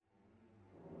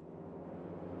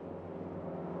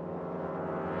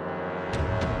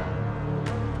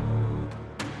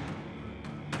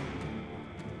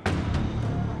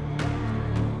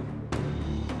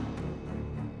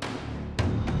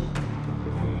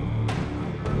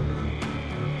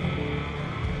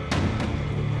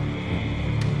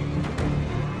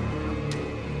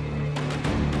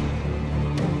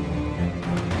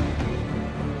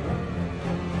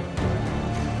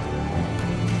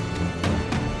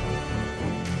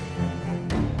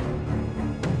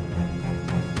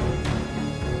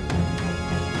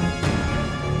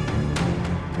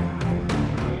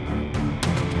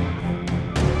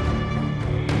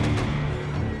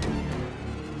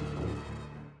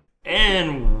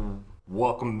And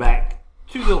welcome back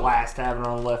to the Last Tavern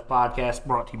on the Left podcast,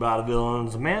 brought to you by the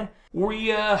Villains of Man. We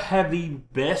have the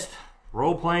best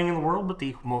role-playing in the world, but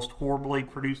the most horribly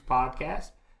produced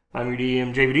podcast. I'm your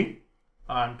DM, JVD.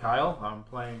 I'm Kyle. I'm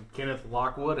playing Kenneth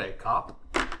Lockwood, a cop.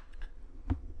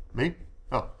 Me?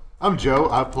 Oh, I'm Joe.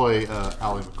 I play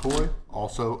Ally McCoy,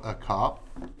 also a cop.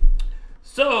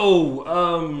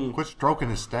 So, Quit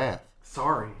stroking his staff.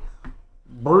 Sorry.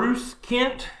 Bruce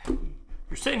Kent,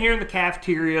 you're sitting here in the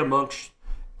cafeteria amongst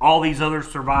all these other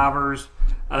survivors.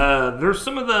 There's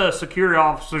some of the security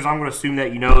officers I'm going to assume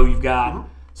that you know. You've got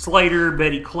Slater,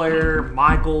 Betty Claire,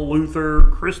 Michael, Luther,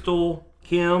 Crystal,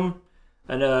 Kim.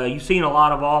 And you've seen a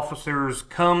lot of officers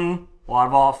come, a lot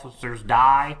of officers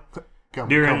die. Come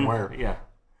where? Yeah,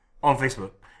 on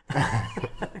Facebook.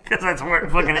 Because that's where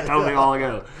fucking it told me a while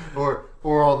ago.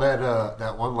 Or on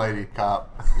that one lady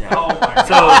cop. Yeah. Oh my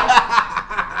God.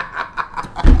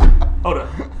 Hold up.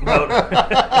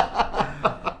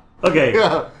 Okay.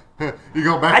 Yeah. You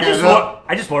go back up?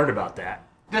 I just learned about that.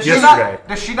 Does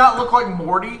she not look like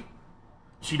Morty?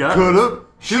 She does. Could have.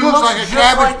 She looks like a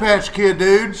Cabbage Patch Kid,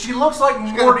 dude. She looks like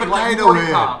Morty, like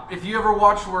Morty Cop. If you ever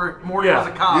watched where Morty was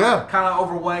a cop, kind of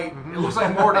overweight, it looks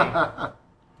like Morty.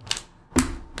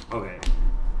 Okay.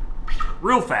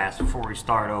 Real fast before we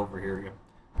start over here.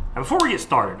 Now, before we get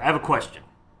started, I have a question.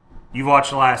 You've watched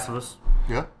The Last of Us?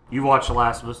 Yeah. You've watched The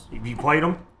Last of Us? Have you played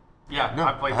them? Yeah, No,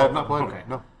 I played I both have not played Okay. it.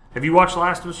 No. Have you watched The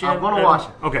Last of Us yet? I'm going to watch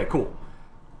it. Okay, cool.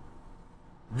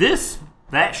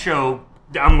 That show,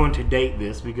 I'm going to date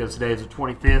this because today is the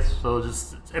 25th, so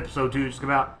it's episode 2 just come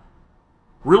out.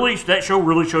 Really, that show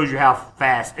really shows you how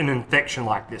fast an infection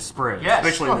like this spreads,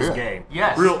 especially in this game.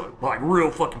 Yes.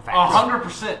 Real fucking fast.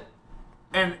 100%.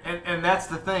 And that's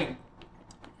the thing.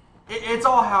 It's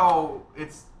all how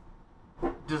it's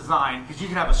designed, because you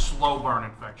can have a slow burn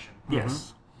infection.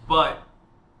 Yes. But,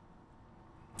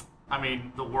 I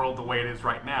mean, the world the way it is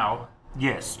right now,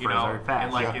 Yes, spreads very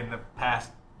fast. and in the past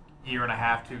year and a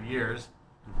half, 2 years,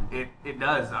 it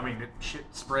does. I mean, shit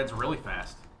spreads really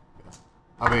fast.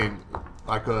 I mean,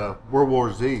 like World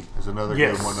War Z is another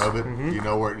good one of it. Mm-hmm. You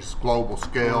know, where it's global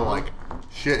scale, like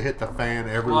shit hit the fan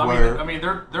everywhere. Well, I mean,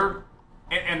 they're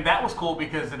and that was cool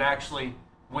because it actually,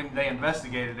 when they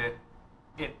investigated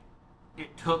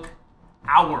it took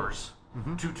hours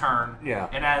to turn. Yeah.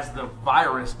 And as the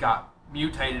virus got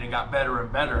mutated and got better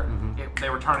and better, they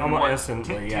were turning Almost in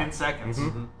instantly, 10 seconds,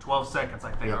 12 seconds,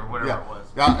 I think, or whatever it was.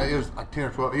 Yeah, it was like 10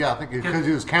 or 12. Yeah, I think because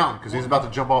he was counting, because he was about to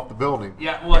jump off the building.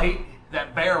 Yeah, well,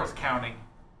 that bear was counting,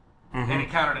 and he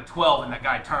counted at 12, and that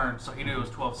guy turned, so he knew it was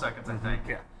 12 seconds, I think.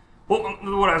 Yeah. Well,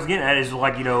 what I was getting at is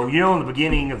like, you know in the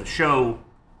beginning of the show,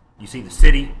 you see the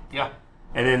city. Yeah.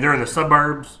 And then they're in the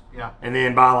suburbs. Yeah. And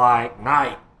then by like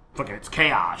night, fucking it's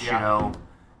chaos, you know.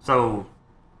 So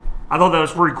I thought that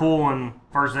was pretty cool in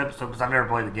first episode because I've never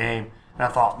played the game. And I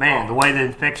thought, man, the way the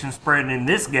infection's spreading in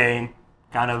this game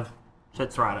kind of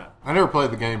sets right up. I never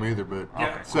played the game either, but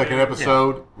second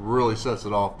episode really sets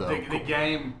it off, though. The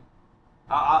game,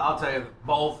 I'll tell you,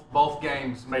 both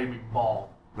games made me bawl.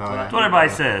 No, That's what everybody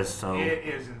says. So It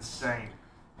is insane.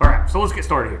 all right, so let's get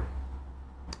started here.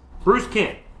 Bruce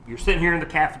Kent, you're sitting here in the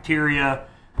cafeteria.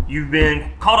 You've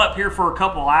been caught up here for a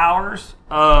couple hours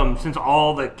since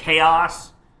all the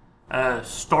chaos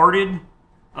started.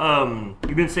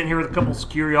 You've been sitting here with a couple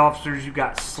security officers. You've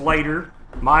got Slater,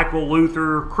 Michael,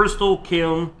 Luther, Crystal,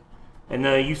 Kim, and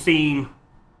you've seen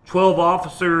 12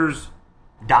 officers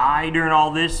die during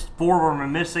all this. 4 of them are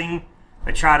missing.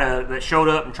 That showed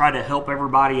up and tried to help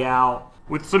everybody out.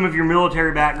 With some of your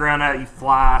military background, you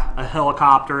fly a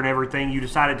helicopter and everything. You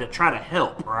decided to try to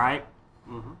help, right?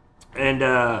 Mm-hmm. And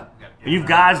you've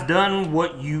guys done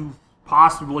what you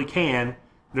possibly can.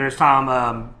 There's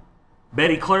time.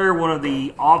 Betty Claire, one of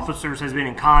the officers, has been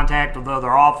in contact with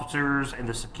other officers and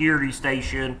the security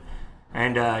station.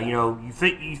 And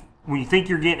when you think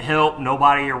you're getting help,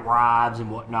 nobody arrives and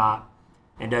whatnot.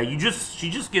 And she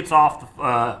just gets off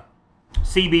the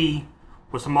CB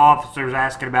with some officers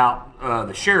asking about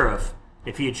the sheriff,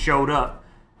 if he had showed up.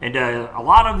 And a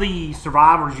lot of the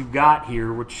survivors you've got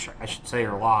here, which I should say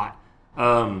are a lot,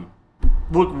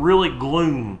 look really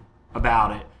gloom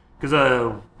about it.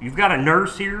 Because you've got a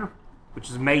nurse here, which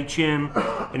is May Chin,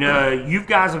 and you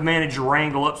guys have managed to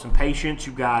wrangle up some patients.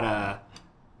 You've got a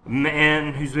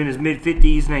man who's in his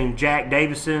mid-50s named Jack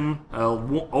Davison,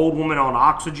 an old woman on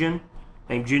oxygen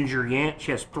named Ginger Yant.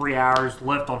 She has 3 hours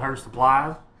left on her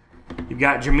supplies. You've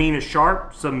got Jamina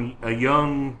Sharp, a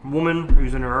young woman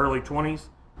who's in her early 20s,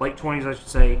 late 20s, I should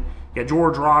say. You got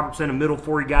George Robertson, a middle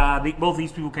 40 guy. Both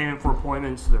these people came in for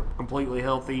appointments. They're completely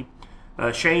healthy.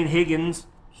 Stephanie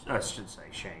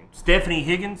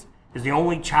Higgins, is the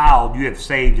only child you have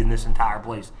saved in this entire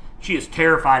place. She is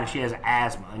terrified and she has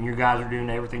asthma, and you guys are doing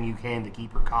everything you can to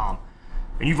keep her calm.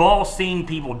 And you've all seen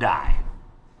people die.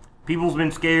 People's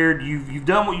been scared. You've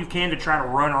done what you can to try to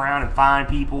run around and find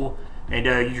people, and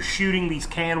you're shooting these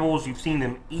cannibals. You've seen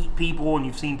them eat people, and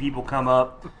you've seen people come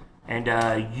up, and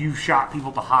you've shot people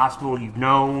at the hospital. You've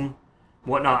known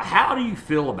whatnot. How do you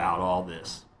feel about all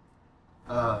this?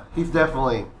 He's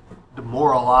definitely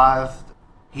demoralized.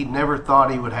 He never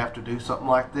thought he would have to do something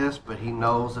like this, but he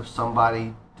knows if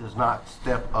somebody does not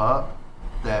step up,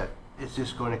 that it's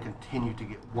just going to continue to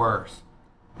get worse.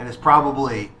 And it's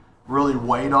probably really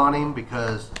weighed on him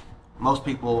because most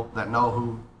people that know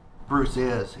who Bruce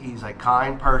is, he's a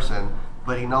kind person,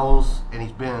 but he knows and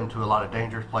he's been to a lot of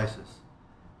dangerous places.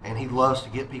 And he loves to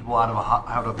get people out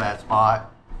of a bad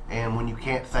spot. And when you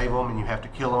can't save them and you have to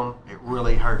kill them, it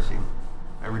really hurts him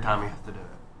every time he has to do it.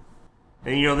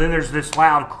 And, then there's this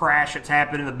loud crash that's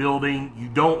happened in the building. You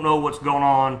don't know what's going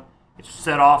on. It's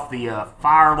set off the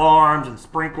fire alarms and the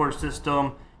sprinkler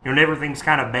system. And everything's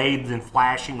kind of bathed in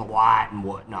flashing light and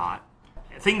whatnot.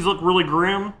 Things look really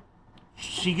grim.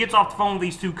 She gets off the phone with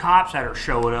these two cops that are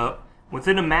showing up.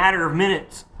 Within a matter of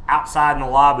minutes, outside in the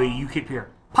lobby, you keep hearing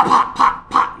pop, pop,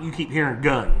 pop, pop. You keep hearing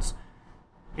guns.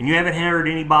 And you haven't heard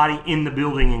anybody in the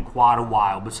building in quite a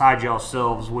while, besides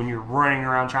yourselves, when you're running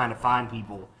around trying to find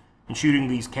people and shooting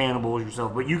these cannibals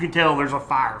yourself. But you can tell there's a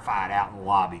firefight out in the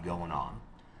lobby going on.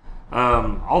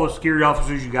 All the security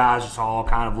officers, you guys just all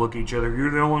kind of look at each other. You're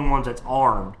the only ones that's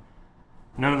armed.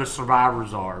 None of the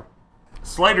survivors are.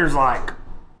 Slater's like,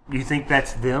 do you think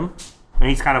that's them? And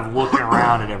he's kind of looking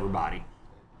around at everybody.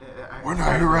 We're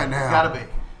not here right now. It's gotta be.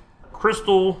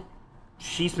 Crystal,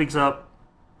 she speaks up.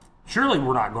 Surely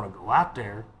we're not going to go out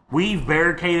there. We've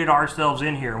barricaded ourselves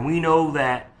in here, and we know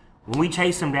that when we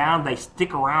chase them down, they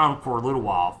stick around for a little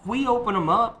while. If we open them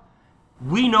up,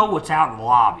 we know what's out in the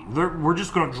lobby. We're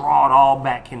just going to draw it all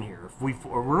back in here. We're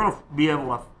going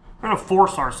to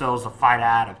force ourselves to fight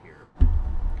out of here.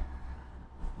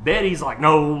 Betty's like,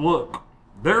 no, look,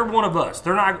 they're one of us.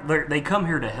 They come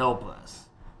here to help us.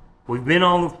 We've been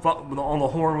on the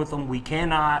horn with them. We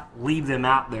cannot leave them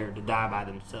out there to die by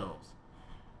themselves.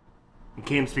 And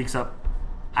Kim speaks up.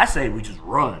 I say we just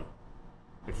run.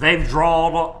 If they've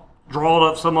drawed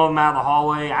up some of them out of the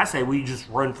hallway, I say we just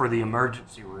run for the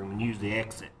emergency room and use the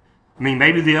exit. I mean,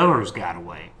 maybe the others got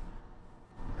away.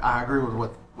 I agree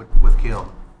with Kim.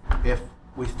 If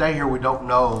we stay here, we don't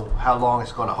know how long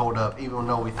it's going to hold up, even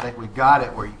though we think we got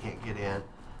it where you can't get in.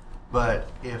 But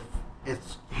if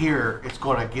it's here, it's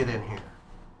going to get in here.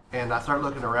 And I started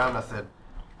looking around and I said,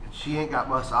 she ain't got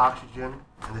much oxygen,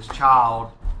 and this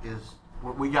child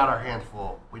we got our hands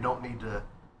full. We don't need to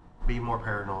be more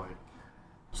paranoid.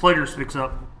 Slater speaks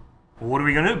up. Well, what are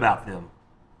we going to do about them?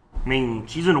 I mean,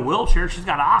 she's in a wheelchair. She's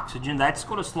got oxygen. That's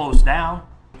going to slow us down.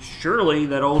 Surely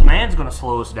that old man's going to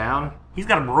slow us down. He's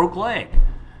got a broke leg.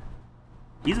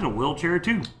 He's in a wheelchair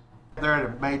too. They're at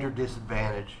a major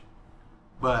disadvantage,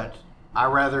 but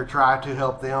I'd rather try to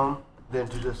help them than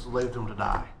to just leave them to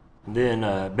die. And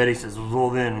then Betty says, well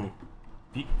then,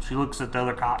 she looks at the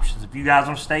other cops. She says, if you guys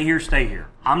want to stay here, stay here.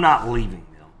 I'm not leaving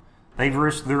them. They've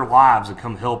risked their lives to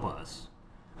come help us.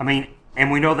 I mean,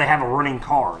 and we know they have a running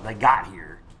car. They got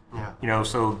here. Yeah.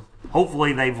 So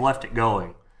hopefully they've left it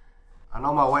going. I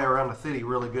know my way around the city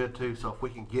really good too, so if we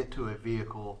can get to a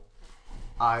vehicle,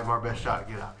 I have our best shot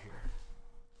to get out of here.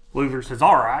 Luther says,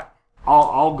 all right,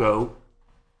 I'll go.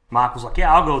 Michael's like,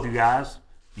 yeah, I'll go with you guys.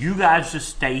 You guys just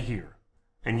stay here,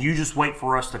 and you just wait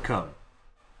for us to come.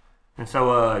 And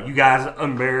so you guys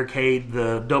unbarricade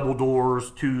the double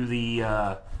doors to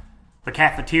the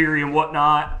cafeteria and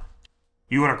whatnot.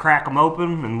 You want to crack them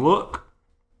open and look?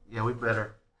 Yeah, we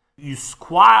better. You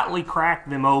quietly crack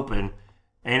them open,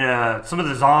 and some of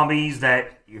the zombies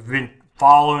that have been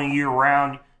following you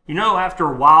around, after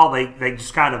a while they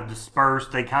just kind of disperse.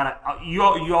 They kind of you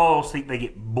all think they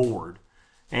get bored,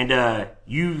 and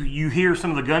you hear some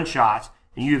of the gunshots,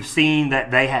 and you have seen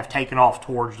that they have taken off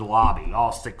towards the lobby,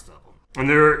 all 6 of them, and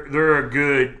they're a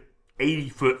good 80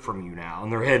 foot from you now,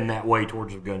 and they're heading that way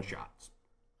towards the gunshots.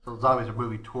 So the zombies are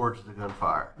moving towards the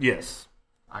gunfire. Yes.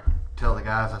 I tell the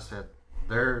guys, I said,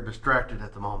 they're distracted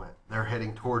at the moment. They're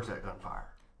heading towards that gunfire.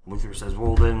 Luther says,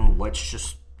 well then,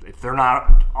 if they're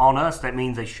not on us, that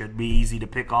means they should be easy to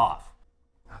pick off.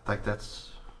 I think that's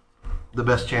the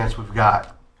best chance we've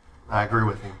got. I agree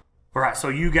with him. All right, so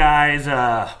you guys,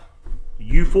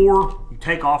 you 4, you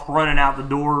take off running out the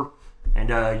door, and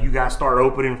you guys start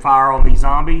opening fire on these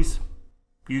zombies.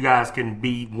 You guys can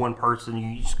be one person.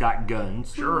 You just got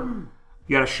guns. Sure.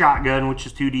 You got a shotgun, which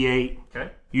is 2d8.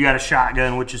 Okay. You got a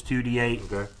shotgun, which is 2d8.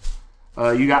 Okay.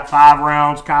 You got 5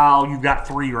 rounds, Kyle. You've got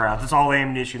 3 rounds. That's all the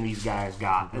ammunition these guys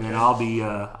got, and then I'll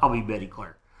be Betty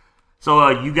Claire. So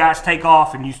you guys take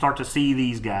off, and you start to see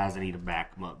these guys. I need to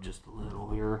back them up just a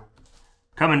little here.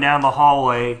 Coming down the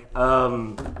hallway.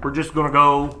 We're just gonna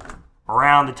go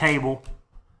around the table.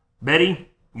 Betty,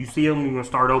 you see them? You're gonna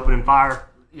start opening fire.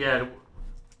 Yeah.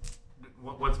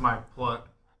 What's my plug?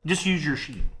 Just use your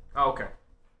sheet. Oh, okay.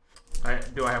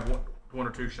 Do I have one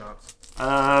or 2 shots?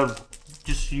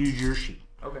 Just use your sheet.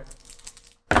 Okay.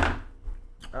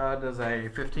 Does a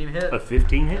 15 hit? A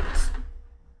 15 hits.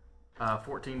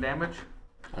 14 damage.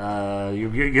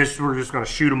 You guess we're just gonna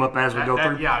shoot them up as we go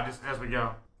through. Yeah, just as we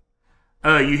go.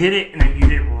 You hit it, and then you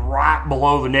hit it right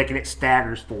below the neck, and it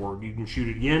staggers forward. You can shoot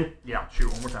it again. Yeah, shoot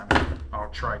it one more time. I'll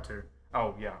try to.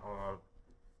 Oh yeah.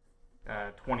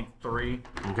 23.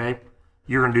 Okay.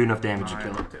 You're gonna do enough damage to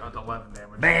kill it. 11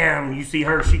 damage. Bam! You see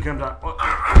her. She comes out.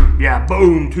 Yeah,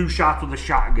 boom! 2 shots with a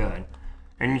shotgun,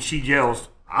 and she yells,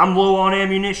 "I'm low on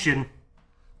ammunition."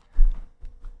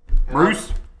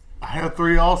 Bruce, I have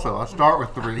 3 also. I start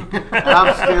with 3.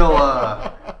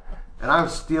 And I'm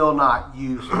still not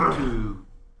used to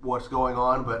what's going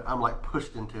on, but I'm like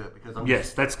pushed into it because I'm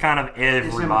yes, that's kind of it's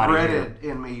everybody. embedded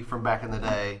in me from back in the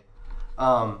day.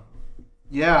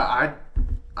 Yeah,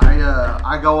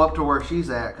 I go up to where she's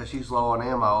at because she's low on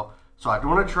ammo. So I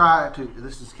want to try to.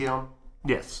 This is Kim.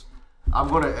 Yes. I'm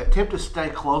going to attempt to stay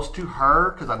close to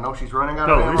her because I know she's running out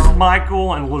of No, ammo. this is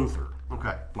Michael and Luther.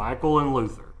 Okay. Michael and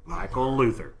Luther. Michael and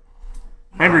Luther.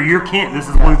 Remember, you're Kent. This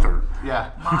is Luther. Yeah.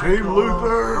 Team I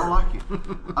Luther. don't like you.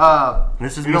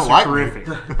 This is You don't Mr. like Terrific.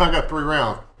 me. I got 3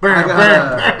 rounds. I Bam, got,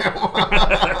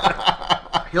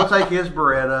 bam, bam. He'll take his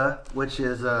Beretta, which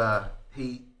is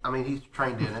he's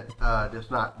trained in it,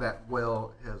 just not that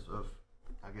well as of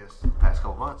I guess the past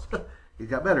couple months. He's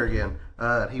got better again.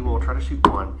 He will try to shoot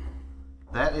one.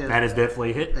 That is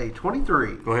Definitely a hit. a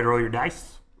 23. Go ahead and roll your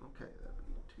dice. Okay, that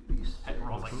would be 2d6. It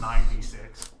rolls like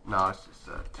 9d6. No, it's just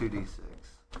 2d6.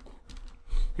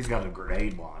 He's got a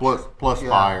grenade launcher. Plus Yeah.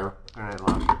 fire. Grenade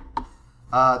launcher.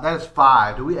 That is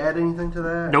 5. Do we add anything to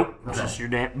that? Nope. It's just your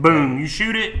damn. Boom. You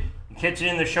shoot it. You catch it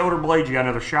in the shoulder blade. You got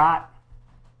another shot.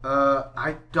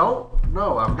 I don't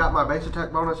know. I've got my base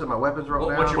attack bonus and my weapons rolled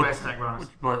down. What's your base attack bonus?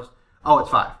 Plus, Oh, it's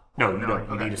 5. no, you don't.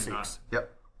 You okay, need a it's 6.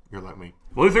 Yep. You're like me.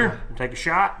 Luther, you take a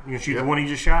shot. You can shoot Yep. the one he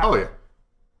just shot. Oh, yeah.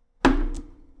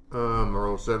 I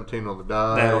rolled 17 on the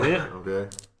die. That'll hit. Okay.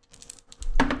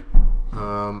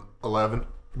 11.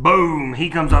 Boom. He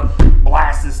comes up,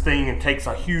 blasts this thing, and takes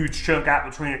a huge chunk out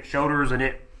between its shoulders, and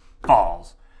it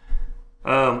falls.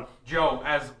 Joe,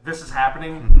 as this is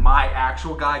happening, my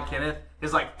actual guy, Kenneth,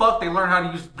 is like, fuck, they learn how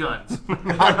to use guns.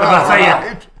 I'll tell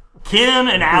you, Ken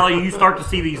and Ally, you start to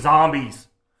see these zombies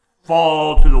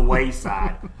fall to the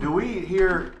wayside. Do we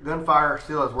hear gunfire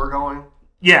still as we're going?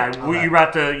 Yeah, you're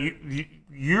about to.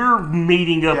 You're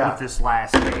meeting up Yeah. with this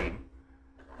last game.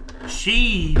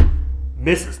 She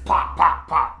misses. Pop, pop,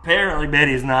 pop. Apparently,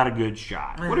 Betty is not a good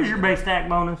shot. What is your base attack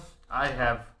bonus? I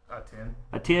have a 10.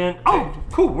 A 10? Oh,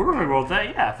 cool. We're going to roll with that.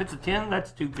 Yeah, if it's a 10,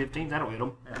 that's 2 15s. That'll hit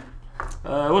them.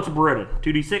 What's a Beretta?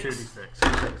 2d6?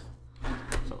 2d6.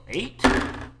 So 8.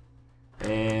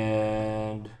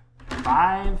 And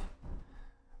 5.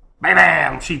 Bam,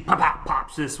 bam. She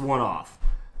pops this one off.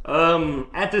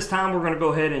 At this time, we're going to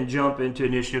go ahead and jump into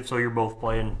initiative, so you're both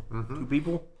playing 2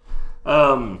 people.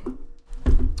 We're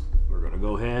going to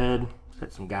go ahead,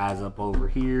 set some guys up over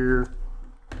here.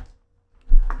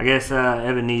 I guess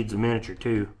Evan needs a miniature,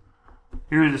 too.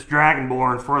 Here's this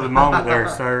Dragonborn for the moment there,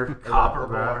 sir.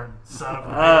 Copperborn, son of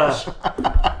a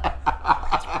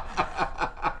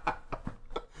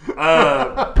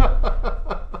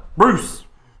bitch. Bruce,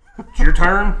 it's your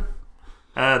turn.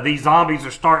 These zombies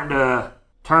are starting to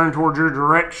turn towards your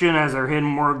direction as they're hitting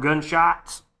more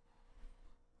gunshots.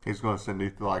 He's going to send you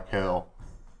through like hell.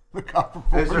 The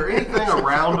copper. Is there anything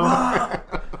around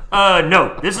them?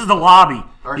 No, this is the lobby.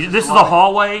 Or This is is this the the lobby?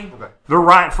 hallway. Okay. They're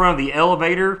right in front of the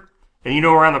elevator. And you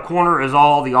know around the corner is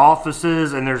all the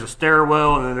offices, and there's a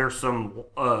stairwell, and then there's some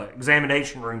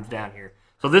examination rooms down here.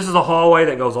 So this is a hallway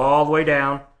that goes all the way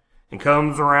down and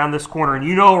comes around this corner. And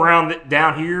you know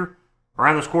down here,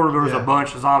 around this corner, there was a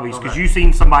bunch of zombies. Because you've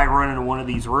seen somebody run into one of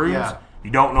these rooms. Yeah.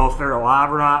 You don't know if they're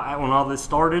alive or not when all this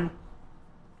started.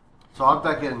 So I'm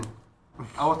thinking,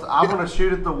 I'm going to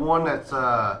shoot at the one that's,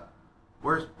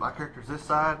 where's my character's this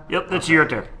side? Yep, that's you right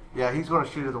there. Yeah, he's going to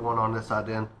shoot at the one on this side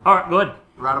then. All right, go ahead.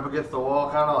 Right up against the wall,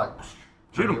 kind of like,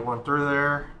 Shoot him. get one through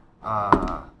there.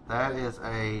 That is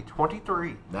a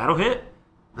 23. That'll hit.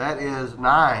 That is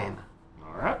 9.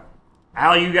 All right.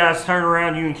 Al, you guys turn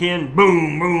around, you and Ken,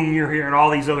 boom, boom, you're hearing all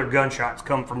these other gunshots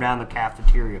come from down the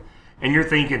cafeteria. And you're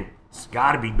thinking, It's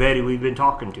got to be Betty. We've been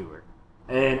talking to her.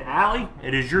 And Ally,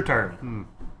 it is your turn.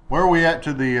 Where are we at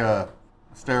to the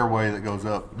stairway that goes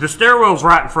up? The stairwell's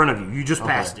right in front of you. You just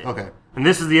passed it. Okay. And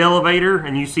this is the elevator,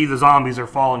 and you see the zombies are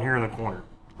falling here in the corner.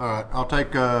 All right. I'll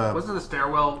take. Wasn't the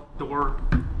stairwell door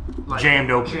like,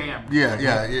 jammed open? Jammed.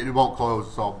 Yeah. It won't close.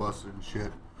 It's all busted and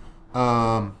shit.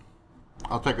 I'll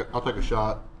take a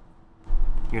shot.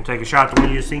 You gonna take a shot at the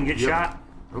one you just seen get shot?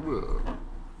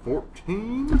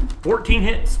 14. 14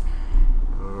 hits.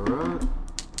 All right.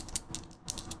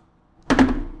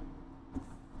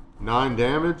 9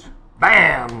 damage.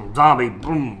 Bam! Zombie,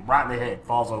 boom, right in the head,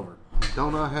 falls over.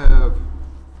 Don't I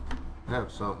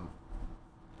have something?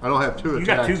 I don't have 2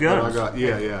 attacks. You got 2 guns. But I got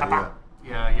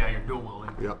Yeah, you're dual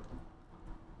wielding. Yep.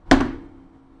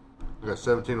 I got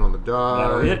 17 on the die.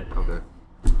 That'll hit. Okay.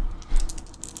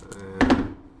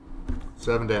 And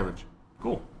 7 damage.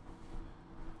 Cool.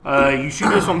 You shoot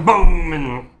this one, boom,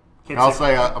 and I'll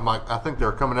say I think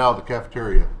they're coming out of the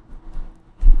cafeteria.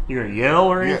 You gonna yell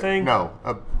or Yeah, anything? no.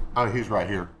 He's right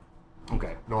here.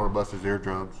 Okay. Don't want to bust his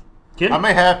eardrums. Kid? I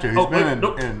may have to. He's been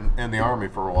nope. in the army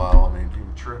for a while. I mean,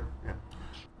 True. Yeah.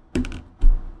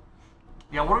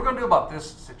 Yeah, what are we going to do about this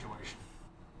situation?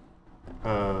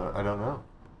 I don't know.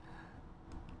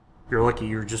 You're lucky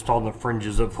you're just on the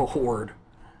fringes of the horde.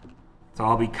 So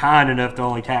I'll be kind enough to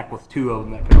only attack with 2 of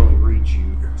them that can only reach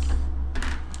you.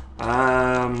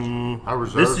 I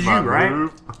reserved this is you, my right?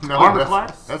 move. No, Armor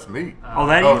class? That's me. Oh,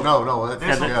 that Oh you? no,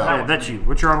 That's you.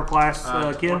 What's your armor class,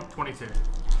 Ken? 22.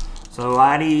 So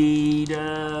I need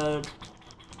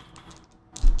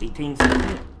 18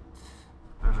 seconds.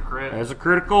 There's a crit. There's a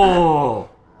critical.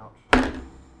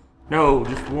 No,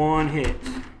 just 1 hit.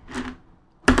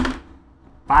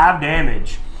 5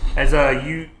 damage. As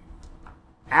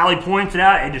Ally points it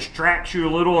out, it distracts you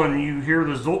a little, and you hear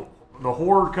the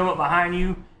horde come up behind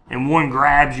you, and one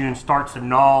grabs you and starts to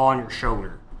gnaw on your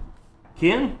shoulder.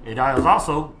 Ken, it is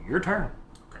also your turn.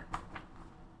 Okay.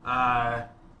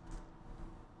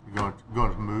 You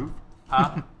going to move?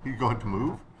 Huh? You going to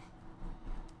move?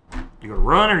 You gonna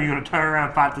run, or you gonna turn around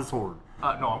and fight this horde?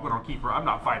 No, I'm going to keep her. I'm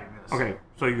not fighting this. Okay,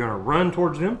 so you're gonna run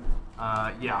towards them.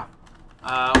 Yeah.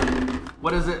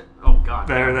 What is it? Oh, God.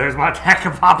 There's my attack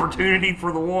of opportunity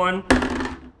for the one.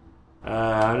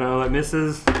 No, it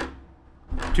misses.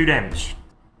 2 damage.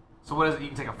 So what is it? You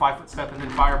can take a 5-foot step and then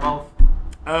fire both?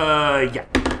 Yeah.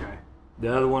 Okay.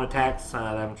 The other one attacks.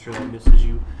 I'm sure that misses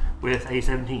you with a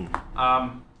 17.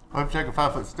 I'll take a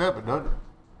 5-foot step, it doesn't.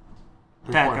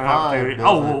 Attack of 2.5 opportunity. doesn't.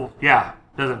 Oh, well, yeah.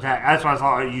 Doesn't attack. That's why I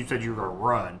thought you said you were gonna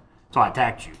run, so I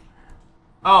attacked you.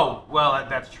 Oh, well,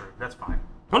 that's true. That's fine.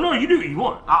 Oh no, you do what you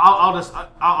want.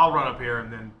 I'll run up here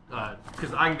and then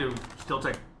because I can still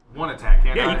take 1 attack.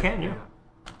 Can't I? Yeah, you can. Yeah.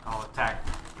 I'll attack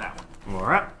that one. All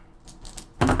right.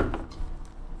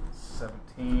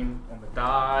 17 on the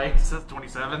die. Says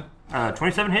 27.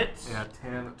 27 hits. Yeah,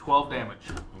 12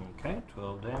 damage. Okay,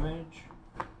 12 damage.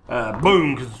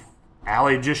 Boom, because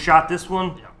Ally just shot this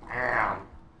one. Yeah.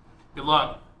 Good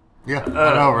luck. Yeah, I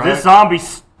know, right? This zombie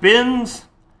spins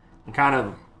and kind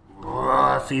of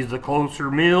sees the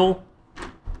closer mill.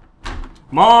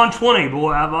 Come on, 20,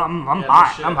 boy. I'm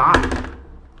hot. I'm hot.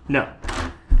 No.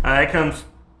 It comes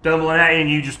stumbling at you, and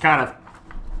you just kind of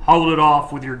hold it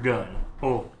off with your gun.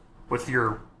 Well, with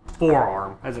your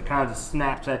forearm as it kind of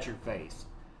snaps at your face.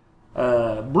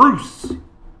 Bruce.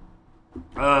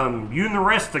 You and the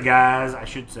rest of the guys, I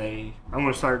should say, I'm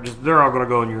going to start, they're all going to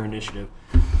go in your initiative.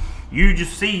 You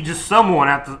just see someone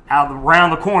around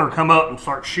the corner come up and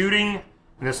start shooting,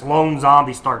 and this lone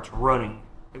zombie starts running.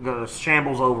 It goes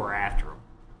shambles over after him.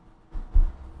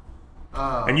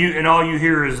 And all you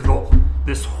hear is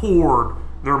this horde,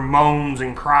 their moans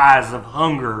and cries of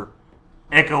hunger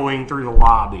echoing through the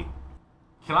lobby.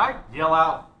 Can I yell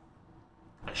out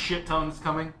a shit ton's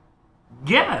coming?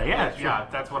 Yeah, sure. Yeah,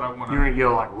 that's what I want to. You're going to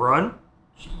yell like, run?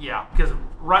 Yeah, because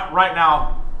right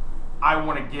now, I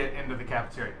want to get into the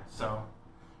cafeteria, so.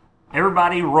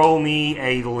 Everybody roll me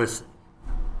a listen.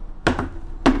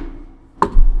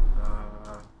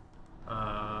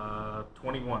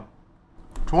 21.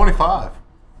 25.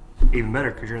 Even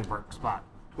better because you're in the perfect spot.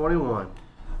 21.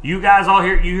 You guys all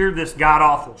hear this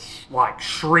god-awful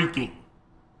shrieking.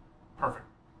 Perfect.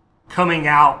 Coming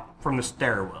out from the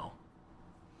stairwell.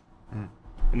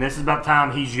 And this is about the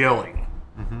time he's yelling.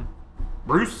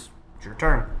 Bruce, it's your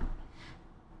turn.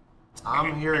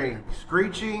 I'm hearing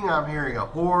screeching. I'm hearing a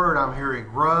horde. I'm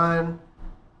hearing run.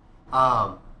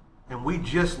 And we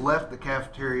just left the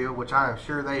cafeteria, which I am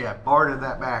sure they have boarded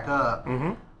that back up.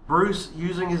 Bruce,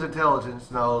 using his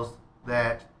intelligence, knows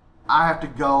that I have to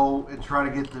go and try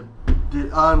to get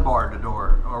unbar the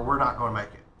door, or we're not going to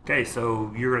make it. Okay,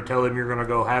 so you're going to tell them you're going to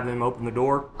go have them open the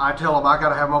door? I tell him I got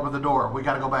to have him open the door. We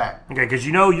got to go back. Okay, because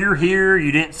you know you're here.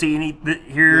 You didn't see any.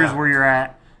 Here's where you're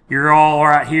at. You're all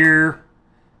right here.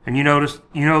 And you know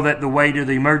that the way to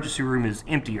the emergency room is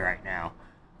empty right now.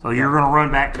 So you're going to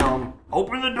run back, tell them,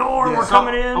 open the door, we're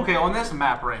coming in. Okay, on this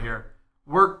map right here,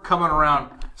 we're coming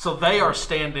around. So they are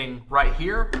standing right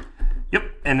here? Yep,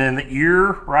 and then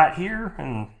you're right here,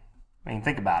 and I mean,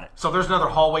 think about it. So there's another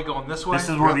hallway going this way? This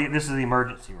is where this is the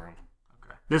emergency room.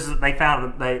 Okay. There's a map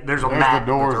the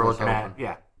doors that they're looking that's at.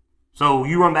 Yeah. So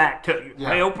you run back to,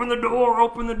 hey, open the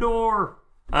door.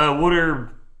 What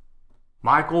are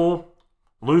Michael,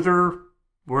 Luther,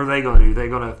 what are they going to do? They're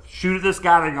going to shoot at this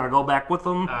guy? They're going to go back with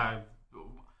them?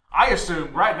 I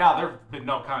assume, right now, there's been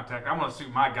no contact. I'm going to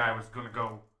assume my guy was going to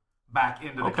go back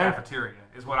into the cafeteria,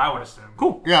 is what I would assume.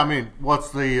 Cool. Yeah, I mean,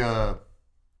 what's the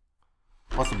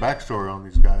backstory on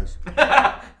these guys?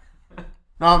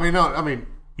 No, I mean,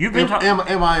 you've been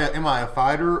am I a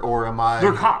fighter or am I?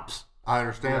 They're cops. I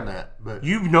understand that, but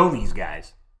You know these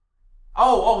guys.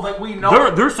 Like we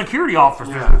know. They're security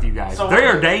officers with you guys. So they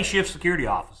are day shift security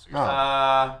officers.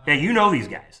 oh. Yeah, you know these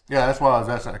guys. Yeah, that's why I was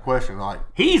asking that question. Like,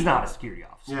 He's not a security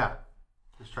officer. Yeah.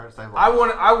 Just trying to save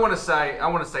lives. I want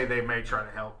to say they may try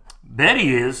to help.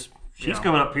 Betty is. She's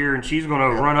coming up here and she's going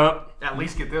to run up. At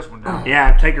least get this one down.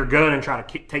 Yeah, take her gun and try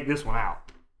to take this one out.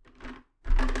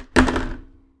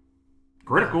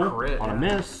 Critical on a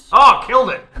miss. Oh,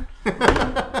 killed it.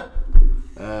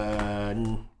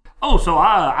 So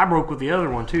I broke with the other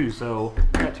one too, so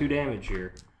I got 2 damage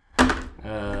here.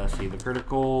 Let's see, the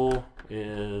critical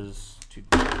is 2,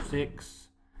 6,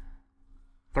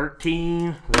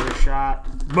 13. Another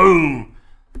shot. Boom!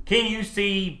 Can you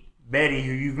see Betty,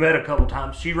 who you've met a couple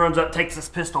times? She runs up, takes this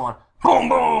pistol and boom,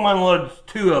 boom, unloads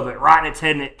 2 of it right in its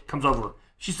head and it comes over.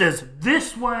 She says,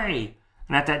 this way!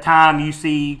 And at that time, you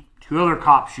see 2 other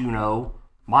cops you know,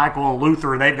 Michael and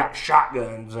Luther, and they've got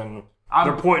shotguns and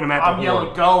they're pointing them at the I'm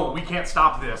yelling, go! We can't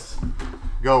stop this.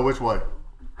 go which way?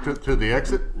 To the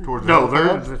exit towards the No,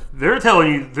 helipad? they're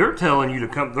telling you to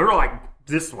come. They're like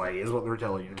this way is what they're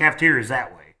telling you. The cafeteria is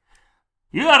that way.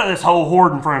 You got this whole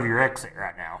horde in front of your exit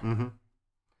right now,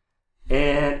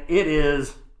 and it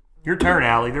is your turn,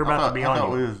 Allie. They're about to be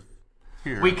on you. We was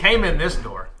here. We came in this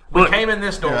door. Look, we came in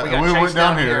this door. Yeah, we got and we chased went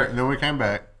down here. here, and then we came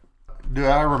back. Do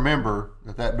I remember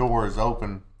that door is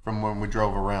open from when we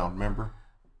drove around? Remember?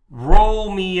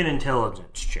 Roll me an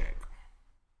intelligence check.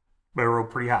 Better roll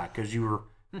pretty high because you were.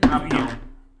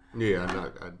 Yeah,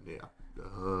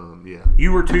 yeah.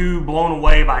 You were too blown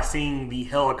away by seeing the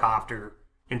helicopter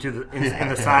into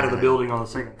the side of the building on the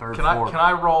second, third floor. Can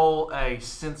I roll a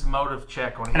sense motive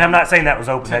check on him? And I'm not saying that was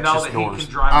open. to That's know just that doors. he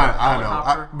can drive a I know.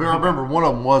 helicopter? But I remember one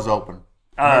of them was open.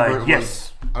 Remember it yes.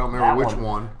 was- I don't remember That which one.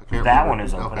 one. I can't That remember. one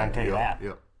is open, Okay, I can tell you that.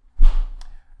 Yep.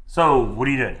 So what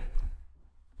are you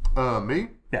doing? Me?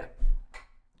 Yeah.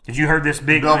 Did you heard this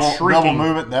big Double shrieking?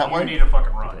 movement that You way? need to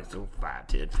fucking run. Okay, so 5,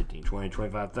 10, 15, 20,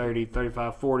 25, 30,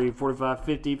 35, 40, 45,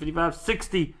 50, 55,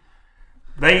 60.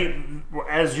 They,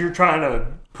 as you're trying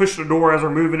to push the door as they're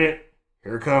moving it,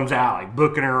 here comes Allie,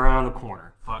 booking her around the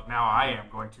corner. Fuck, now I am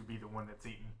going to be the one that's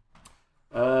eaten.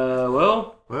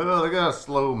 Well, Well, they got a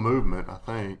slow movement, I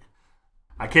think.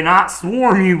 I cannot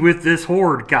swarm you with this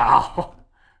horde, Kyle.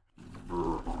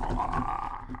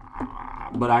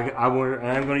 But I'm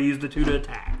going to use the 2 to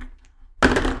attack.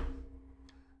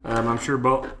 I'm sure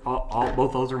both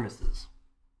those are misses.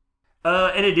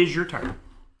 And it is your turn.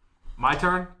 My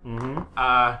turn? Mm-hmm.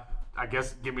 I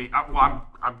guess give me. I'm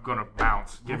gonna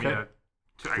bounce. Give me Okay.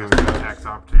 an attack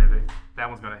opportunity. That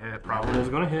one's gonna hit That probably. one is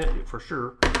going to hit for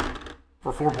sure.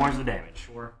 For 4 points of damage.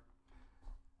 Sure.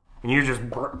 And you're just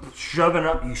shoving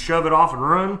up. You shove it off and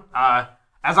run.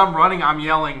 As I'm running, I'm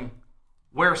yelling,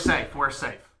 "We're safe. We're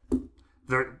safe."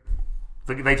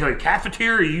 They tell you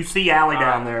cafeteria. You see Allie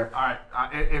down there. All right.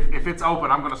 If it's open,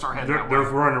 I'm gonna start heading They're that way.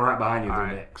 running right behind you. They're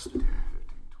right. next. 15, 20,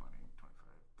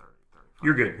 25, 30, 35.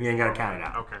 You're good. You ain't got to count it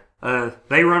out. Okay.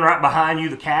 They run right behind you.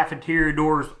 The cafeteria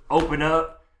doors open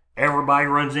up. Everybody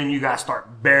runs in. You guys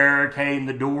start barricading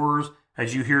the doors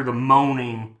as you hear the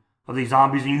moaning of these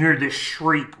zombies. And you hear this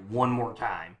shriek one more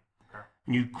time. Okay.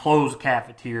 And you close the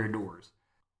cafeteria doors.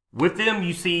 With them,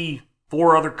 you see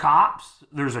 4 other cops.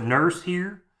 There's a nurse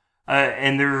here.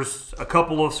 And there's a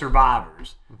couple of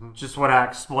survivors. Just what I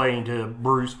explained to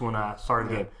Bruce when I started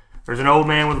the game. There's an old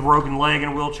man with a broken leg in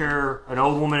a wheelchair, an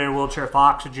old woman in a wheelchair with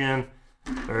oxygen.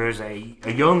 There's a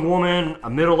young woman, a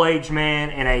middle-aged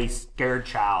man, and a scared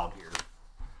child here.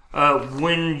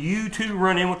 When you 2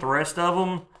 run in with the rest of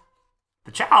them,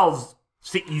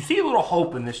 you see a little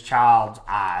hope in this child's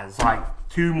eyes. Like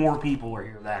 2 more people are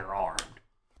here that are armed.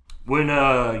 When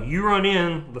you run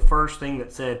in, the first thing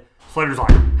that said, Slater's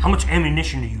like, how much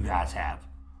ammunition do you guys have?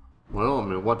 Well, I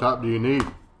mean, what type do you need?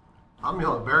 I'm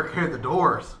going to barricade the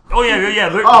doors. Oh, yeah. You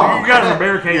guys are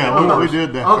barricading the Yeah, we doors.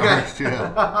 did that Okay. first,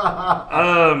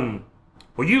 yeah.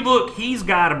 Well, you look, he's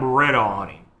got a Beretta on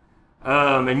him.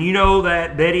 And you know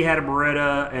that Betty had a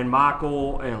Beretta, and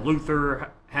Michael and Luther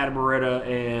had a Beretta,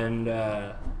 and,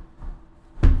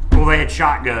 they had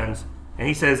shotguns. And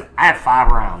he says, I have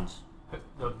 5 rounds.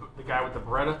 The guy with the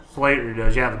Beretta? Slater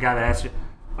does, yeah, the guy that asked you.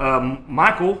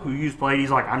 Michael, who used played,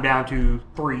 he's like, I'm down to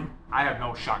 3. I have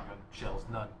no shotgun shells,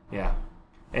 none. Yeah.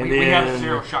 And We have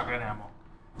 0 shotgun ammo.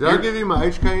 Did I give you my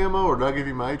HK ammo, or did I give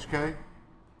you my HK?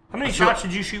 How many shots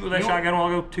did you shoot with that shotgun a while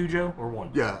ago? 2, Joe, or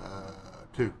 1? Yeah,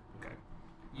 2. Okay.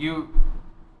 You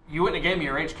wouldn't have gave me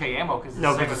your HK ammo because it's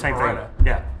No, the it's same the as same Beretta. thing.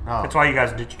 Yeah. Oh. That's why you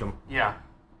guys ditched them. Yeah.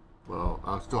 Well,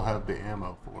 I still have the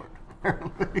ammo for it,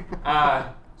 apparently.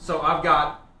 So I've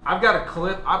got a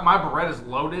clip. My Beretta's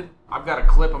loaded. I've got a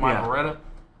clip of my Beretta.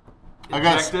 I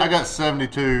got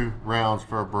 72 rounds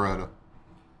for a Beretta.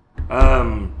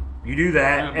 You do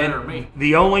that. Even better And than me.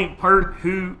 the only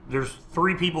there's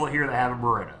 3 people here that have a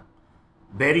Beretta.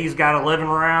 Betty's got 11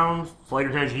 rounds.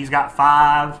 Slater tells you he's got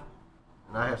 5.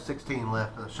 And I have 16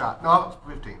 left of the shot. No, it's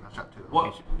 15. I shot 2.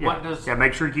 What does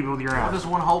make sure you keep it with your what rounds. does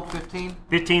one hold? 15.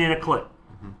 15 in a clip.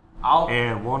 I'll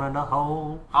And 1 in a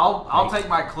hole. I'll take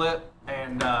my clip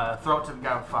and throw it to the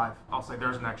guy with 5. I'll say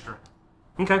there's an extra.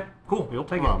 Okay, cool. You'll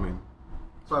take Well, I it. mean,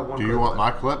 So I have 1 do you clip want my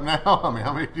left. clip now? I mean,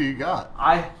 how many do you got?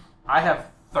 I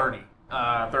have 30.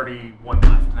 31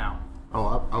 left now.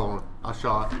 Oh, I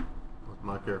shot with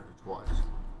my character twice.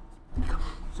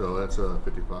 So that's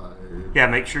 55. Yeah,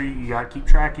 make sure you got to keep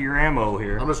track of your ammo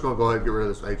here. I'm just going to go ahead and get rid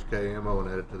of this HK ammo and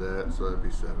add it to that, so that'd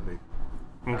be 70.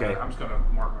 Okay. I'm just gonna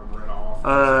mark my Beretta off.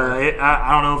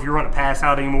 I don't know if you're going to pass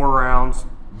out any more rounds.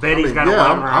 Betty's got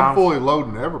 11 rounds. I'm fully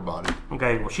loading everybody.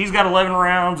 Okay, well, she's got 11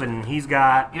 rounds, and he's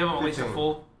got... Give him at least a 15.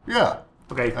 full. Yeah.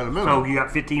 Okay, At a minimum. so you got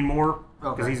 15 more?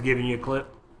 Because Okay. he's giving you a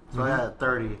clip? So I had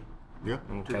 30. Yeah.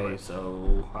 Okay,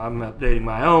 so I'm updating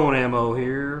my own ammo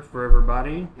here for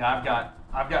everybody. Yeah,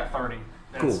 I've got 30.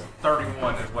 That's Cool.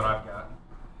 31 is what I've got.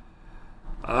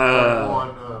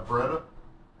 One Beretta?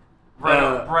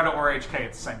 Beretta or HK,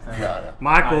 it's the same thing. Yeah.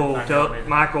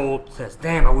 Michael says,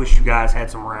 damn, I wish you guys had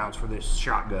some rounds for this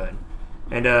shotgun.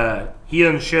 And he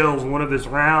unshells one of his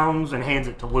rounds and hands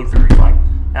it to Luther. He's like,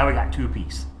 now we got 2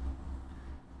 apiece.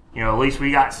 You know, at least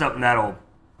we got something that'll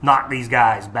knock these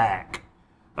guys back.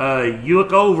 You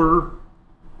look over,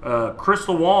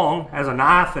 Crystal Wong has a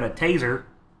knife and a taser,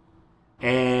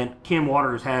 and Kim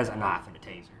Waters has a knife and a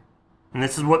taser. And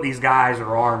this is what these guys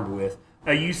are armed with.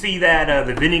 You see that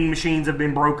the vending machines have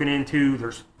been broken into.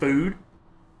 There's food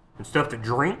and stuff to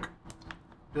drink.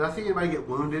 Did I see anybody get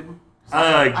wounded?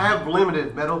 I have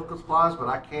limited medical supplies, but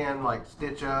I can like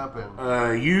stitch up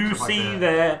and. You stuff like see that.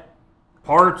 that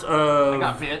parts of... I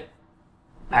got bit.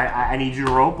 I need you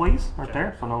to roll, please, right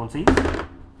there, so no one sees.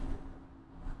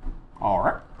 All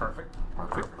right. Perfect.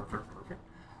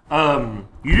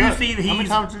 You do see that How many he's...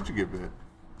 times did you get bit?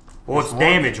 Well, it's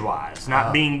damage-wise,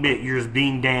 not being bit. You're just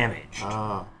being damaged.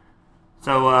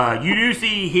 So you do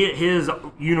see his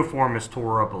uniform is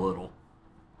tore up a little.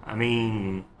 I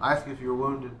mean... I asked if you were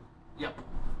wounded. Yep.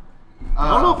 I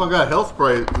don't know if I got health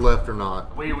spray left or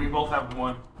not. We both have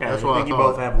 1. Yeah, That's I what think I you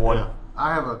thought. both have one. Yeah.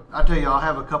 I tell you, I'll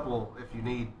have a couple if you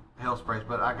need health sprays,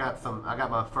 but I got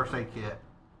my first aid kit.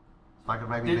 So I could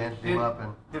maybe bandage him up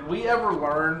and. Did we ever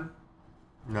learn?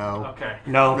 No. Okay.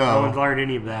 No, No. no one's learned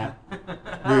any of that.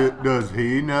 Does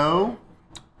he know?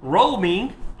 Roll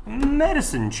me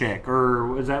medicine check,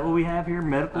 or is that what we have here?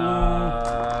 Medical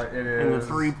It and the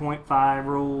 3.5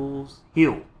 rules.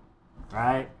 Heal,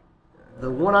 right? The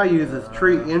one I use is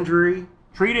treat injury,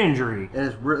 Treat injury.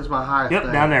 and it's my highest. Yep,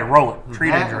 thing. down there. Roll it.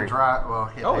 Treat That injury. and try, well,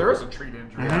 I can't Oh, take there it. is a treat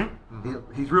injury.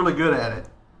 Mhm. He's really good at it.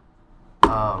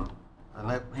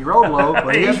 He rolled low,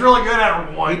 but He's really good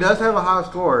at 1. he does have a high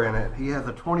score in it. He has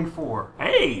a 24.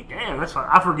 Hey, damn, that's fine.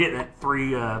 I forget that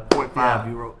 3.5 Yeah.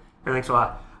 you wrote. Everything's so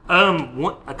high.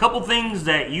 A couple things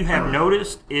that you have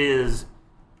noticed is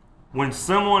when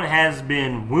someone has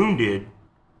been wounded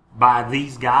by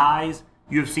these guys,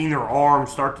 you have seen their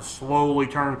arms start to slowly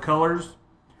turn colors,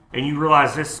 and you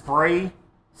realize this spray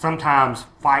sometimes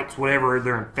fights whatever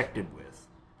they're infected with.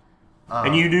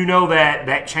 And you do know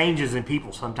that changes in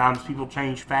people. Sometimes people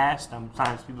change fast.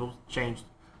 Sometimes people change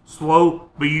slow.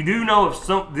 But you do know if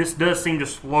this does seem to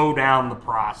slow down the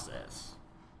process.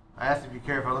 I asked if you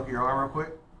care if I look at your arm real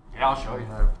quick. Yeah, I'll show you.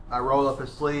 I roll up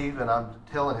his sleeve and I'm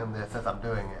telling him this as I'm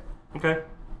doing it. Okay,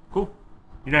 cool.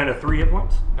 You're down to 3 hit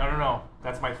points? No.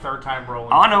 That's my third time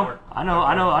rolling. Oh, I know. forward. I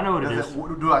know what it is.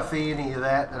 Do I see any of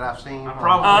that I've seen? I'm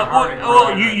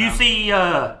probably You see,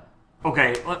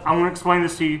 okay, I'm going to explain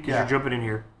this to you because you're jumping in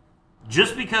here.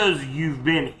 Just because you've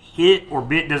been hit or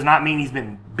bit does not mean he's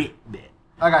been bit.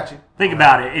 I got you. Think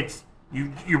about it. It's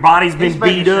your body's been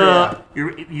beat up.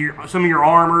 Your some of your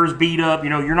armor's beat up.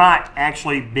 You're not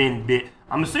actually been bit.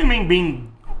 I'm assuming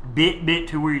being bit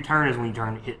to where you turn is when you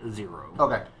turn hit 0.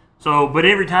 Okay. So, but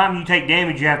every time you take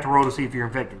damage, you have to roll to see if you're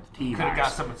infected with the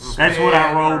T-virus. That's what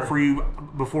I rolled for you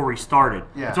before we started.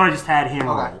 Yeah. That's what I just had him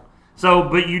roll. So,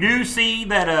 but you do see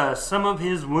that some of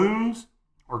his wounds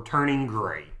are turning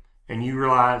gray, and you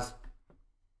realize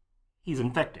he's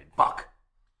infected. Fuck.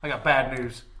 I got bad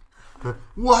news.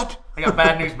 What? I got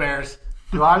bad news, Bears.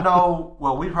 Do I know?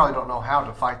 Well, we probably don't know how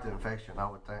to fight the infection, I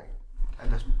would think, at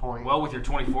this point. Well, with your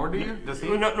 24, do you? Does he?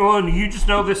 No, you just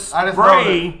know this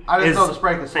spray know the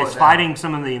spray is fighting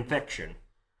some of the infection.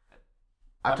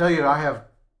 I tell you, I have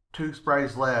 2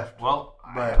 sprays left. Well,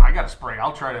 I got a spray.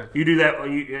 I'll try to... You do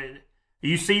that.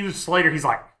 You see the Slater, he's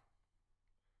like,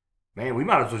 man, we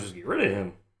might as well just get rid of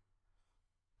him.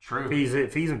 True.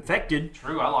 If he's infected.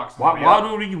 True, I locked somebody up.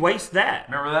 Why do you waste that?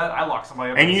 Remember that? I locked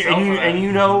somebody up. And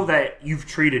you know that you've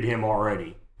treated him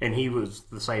already, and he was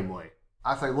the same way.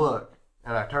 I say, look,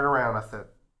 and I turn around. I said,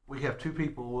 we have 2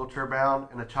 people, wheelchair bound,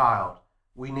 and a child.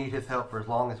 We need his help for as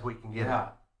long as we can get him.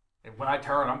 And when I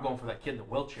turn, I'm going for that kid in the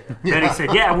wheelchair. And he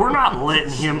said, "Yeah, we're not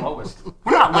letting him.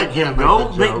 We're not letting him go.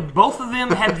 Both of them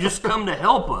have just come to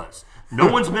help us.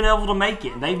 No one's been able to make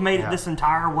it, and they've made it this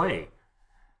entire way.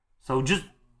 So just."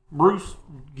 Bruce,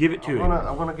 give it to him.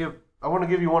 I want to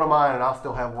give you one of mine, and I'll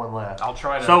still have one left. I'll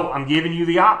try to. So I'm giving you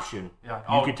the option. Yeah.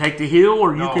 You can take the heal,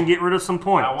 or you can get rid of some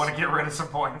points. I want to get rid of some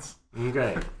points.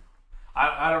 Okay.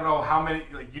 I don't know how many.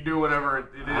 Like, you do whatever it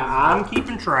is. I'm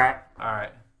keeping track. All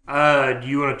right. Do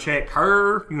you want to check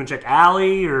her? You want to check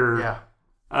Ally, or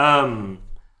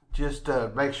just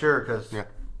make sure, because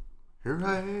here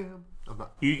I am.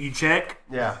 You check.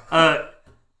 Yeah.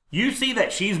 You see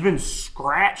that she's been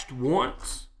scratched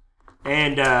once.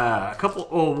 And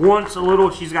once a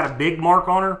little, she's got a big mark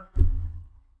on her.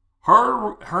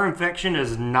 Her infection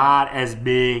is not as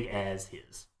big as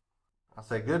his. I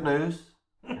say, good news.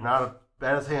 You're not as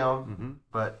bad as him,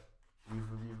 but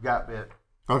you've got bit.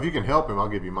 Oh, if you can help him, I'll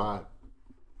give you mine.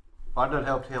 Well, I done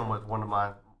helped him with one of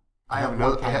mine. I have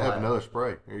another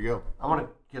spray. Here you go. I want to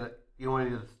get it. You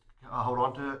want me to hold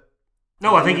on to it?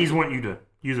 No, I think he's wanting you to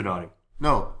use it on him.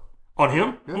 No. On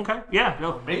him? Yeah. Okay. Yeah.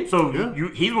 No. Me? So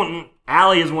he's wanting.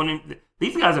 Ally is wanting.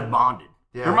 These guys have bonded.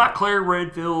 Yeah. They're my Claire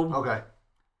Redfield. Okay.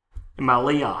 And my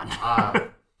Leon.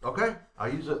 Okay.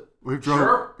 I'll use it.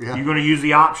 Sure. Yeah. You going to use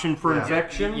the option for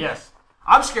infection? Yes.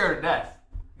 I'm scared to death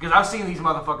because I've seen these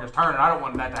motherfuckers turn, and I don't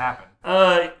want that to happen.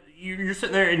 You're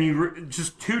sitting there, and you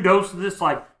just 2 doses of this.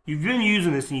 Like, you've been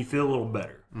using this, and you feel a little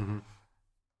better. Mm-hmm.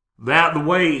 The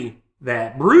way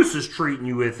that Bruce is treating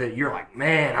you with it, you're like,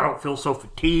 man, I don't feel so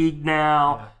fatigued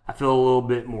now. Yeah. I feel a little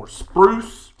bit more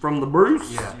spruce from the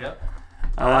Bruce. Yeah.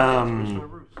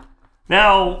 Yep.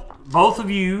 Now, both of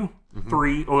you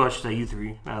 3, or I should say you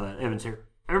 3, now that Evan's here.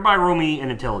 Everybody roll me an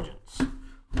intelligence.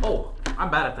 Oh, I'm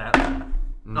bad at that.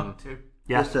 No, 2.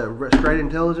 Yeah. Just a straight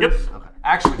intelligence? Yep. Okay.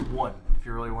 Actually, 1, if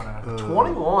you really want to.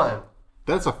 21.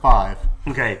 That's a 5.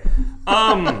 Okay.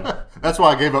 That's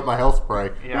why I gave up my health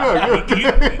spray. Yeah.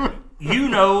 You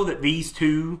know that these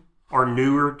 2 are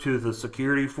newer to the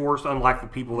security force, unlike the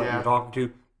people that you're talking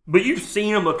to. But you've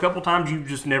seen them a couple times. You've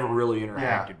just never really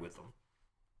interacted with them.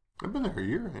 I've been there a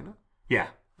year, ain't I? Yeah,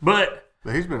 but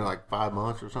he's been like 5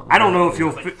 months or something. I don't know if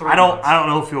you'll. I don't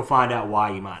know if you'll find out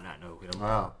why you might not know him.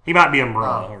 Wow. He might be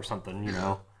Umbrella or something.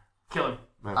 Kill him.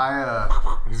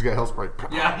 He's got health spray.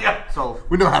 Yeah. So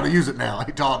we know how to use it now.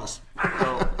 He taught us.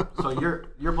 So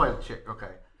you're playing the chick,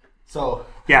 okay? So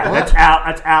that's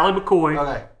Ally McCoy.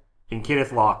 Okay. And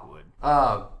Kenneth Lockwood.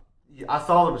 I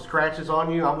saw them scratches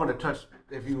on you. I'm going to touch.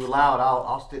 If you allow it,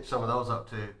 I'll stitch some of those up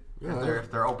too.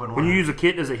 If they're open. When you use a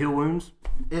kit, does it heal wounds?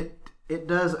 It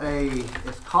does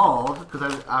it's called,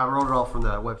 because I wrote it off from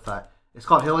the website. It's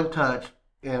called Healing Touch,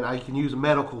 and I can use a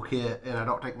medical kit, and I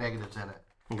don't take negatives in it.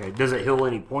 Okay. Does it heal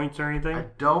any points or anything? I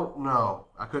don't know.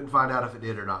 I couldn't find out if it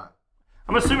did or not.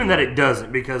 I'm assuming that it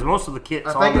doesn't, because most of the kits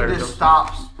I think it just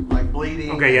stops like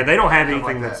bleeding. Okay, yeah, they don't have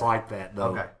anything that's like that though.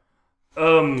 Okay.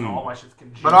 All my shit's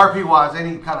congealed. But RP wise,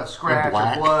 any kind of scratch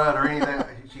or blood or anything,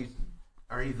 he's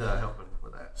helping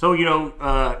with that. So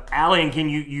Ally and Ken,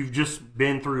 you've just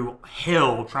been through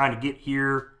hell trying to get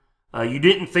here. You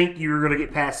didn't think you were going to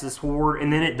get past this horde,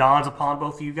 and then it dawns upon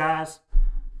both of you guys.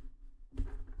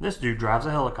 This dude drives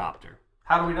a helicopter.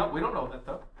 How do we know? We don't know that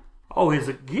though. Oh, his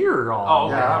gear all. Oh,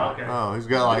 okay. Yeah. Okay. Oh, he's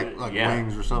got like Yeah.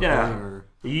 wings or something. Yeah. Or...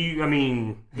 You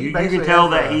can basically tell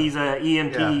has that a- he's a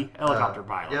EMT Yeah, helicopter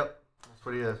pilot. Yep, that's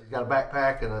what he is. He's got a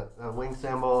backpack and a wing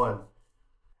symbol. And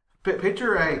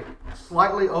picture a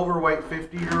slightly overweight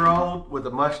 50-year-old with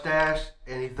a mustache,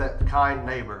 and he's that kind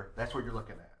neighbor. That's what you're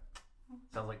looking at.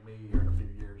 Sounds like me here in a few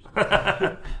years.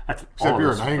 That's Except all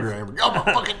you're of an us. angry neighbor. Get out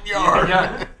my fucking yard.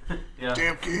 yeah. Yeah.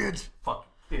 Damn kids. Fuck.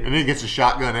 And then he gets a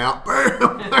shotgun out.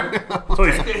 Bam. So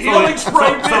he's, healing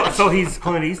spray, bitch. so he's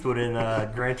Clint Eastwood in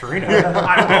Gran Torino.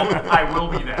 I will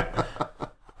be that.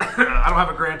 I don't have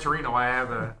a Gran Torino. I have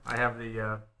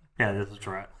the. Yeah, this is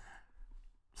right.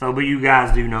 So, but you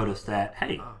guys do notice that,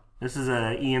 hey, this is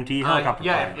a EMT helicopter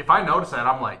yeah. pilot. If I notice that,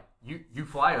 I'm like, you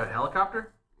fly a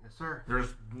helicopter? Yes, sir.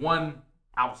 There's one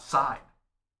outside.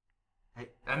 Hey,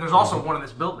 and there's also one in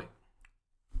this building.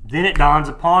 Then it dawns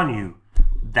upon you,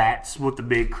 that's what the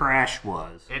big crash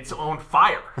was. It's on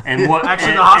fire. And what Actually,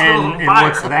 and, the hospital's on and fire.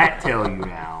 what's that tell you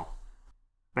now,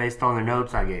 based on the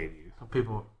notes I gave you? Some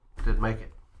people didn't make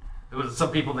it. It was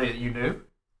some people that you knew.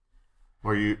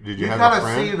 Did you You have kind a of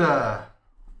friend? see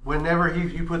whenever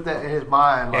you put that in his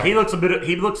mind. Yeah, Like,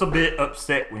 he looks a bit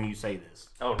upset when you say this.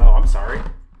 Oh no, I'm sorry.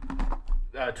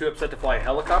 Too upset to fly a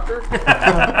helicopter?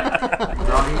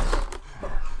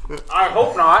 I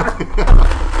hope not.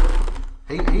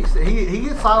 he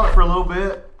gets silent for a little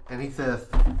bit, and he says,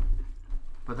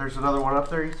 "But there's another one up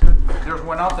there." He said. There's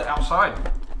one out the outside.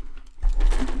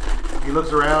 He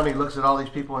looks around. He looks at all these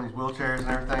people in these wheelchairs and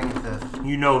everything. He says,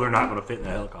 You know they're not going to fit in the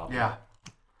helicopter. "Yeah."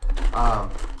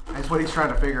 That's what he's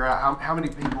trying to figure out. How many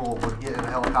people would get in a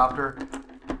helicopter,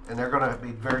 and they're going to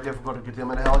be very difficult to get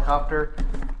them in a helicopter.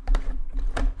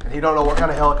 And he don't know what kind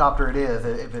of helicopter it is.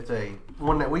 If it's a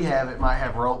one that we have, it might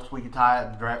have ropes. We could tie it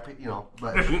and drag,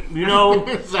 But You know,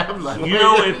 Sounds like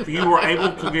if you were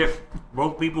able to get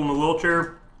both people in the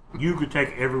wheelchair, you could take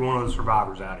every one of the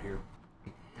survivors out of here.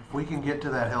 if we can get to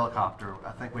that helicopter,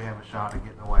 I think we have a shot at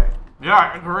getting away. Yeah,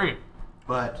 I agree.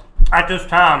 But At this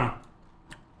time,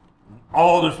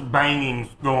 all this banging's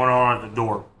going on at the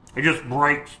door. It just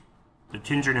breaks the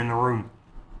tension in the room.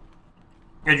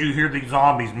 As you hear these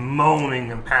zombies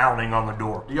moaning and pounding on the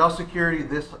door. do y'all security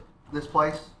this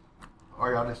place,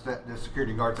 or y'all just the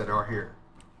security guards that are here?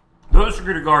 Those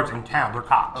security guards in town, they're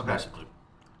cops, Okay. basically.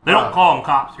 They don't call them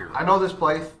cops here. I know this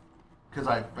place because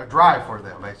I drive for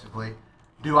them, basically.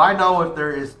 Do I know if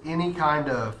there is any kind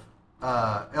of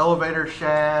elevator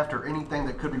shaft or anything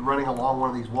that could be running along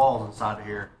one of these walls inside of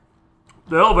here?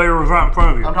 The elevator was right in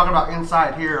front of you. I'm talking about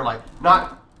inside here, like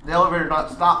not the elevator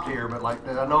not stopped here, but like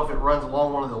I know if it runs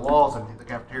along one of the walls in the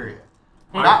cafeteria.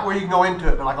 Not where you can go into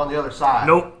it, but like on the other side.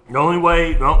 Nope. The only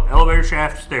way, elevator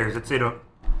shaft, stairs. That's it.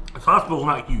 This hospital's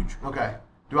not huge. Okay.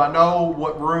 Do I know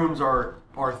what rooms are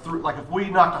through? Like if we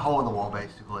knocked a hole in the wall,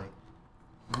 basically,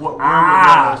 what room would be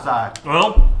on the other side?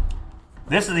 Well,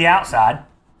 this is the outside.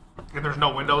 And there's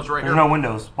no windows right There's here. no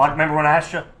windows. Like, remember when I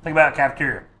asked you? Think about a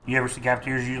cafeteria. You ever see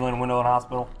cafeterias usually in a window in a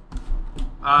hospital?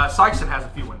 Sykeston has a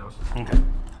few windows. Okay.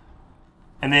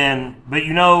 And then, but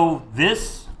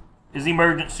this is the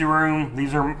emergency room.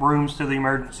 These are rooms to the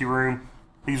emergency room.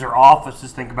 These are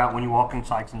offices. Think about when you walk in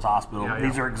Sykeston's hospital. Yeah, yeah.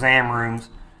 These are exam rooms.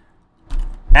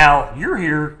 Now, you're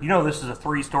here. This is a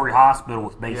 3-story hospital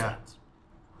with basements.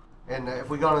 And if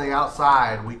we go to the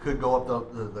outside, we could go up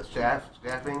the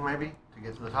shafting maybe to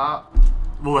get to the top.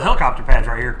 Well, the helicopter pad's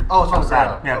right here. Oh, it's on the outside.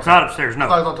 ground. Yeah, it's Okay. not upstairs. No. I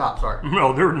thought it was on top. Sorry.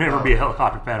 No, there would never be a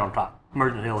helicopter pad on top.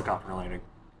 Emergency helicopter landing.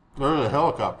 There's a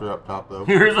helicopter up top, though.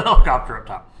 Here's a helicopter up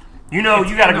top. You got to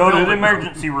in go the to the building.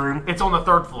 emergency room It's on the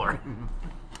 3rd floor.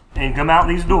 and come out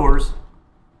these doors.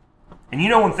 And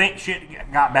when shit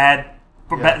got bad,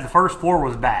 Yeah. the first floor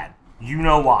was bad. You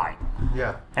know why.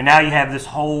 Yeah. And now you have this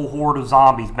whole horde of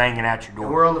zombies banging at your door.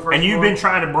 And we're on the first And you've floor? been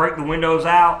trying to break the windows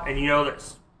out, and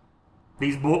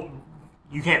that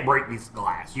you can't break these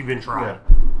glass. You've been trying.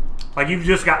 Yeah. Like, you've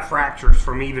just got fractures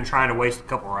from even trying to waste a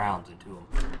couple rounds into them.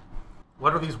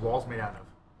 What are these walls made out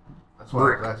of? That's what I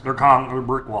was Brick. asking. They're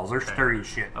brick walls. They're sturdy as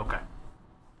shit. Okay.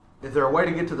 Is there a way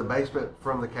to get to the basement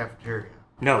from the cafeteria?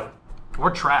 No.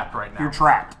 We're trapped right now. You're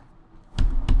trapped.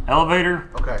 Elevator,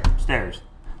 Okay. stairs.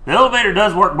 The elevator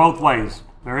does work both ways.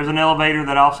 There is an elevator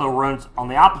that also runs on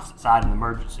the opposite side in the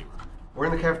emergency room. We're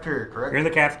in the cafeteria, correct? You're in the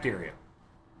cafeteria.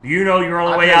 Your only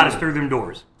I way tell out you. is through them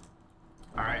doors.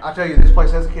 All right. I tell you, this place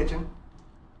has a kitchen.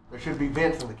 There should be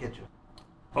vents in the kitchen.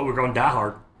 Oh, we're going to die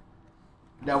hard.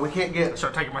 Now we can't get.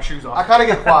 Start taking my shoes I off. kind of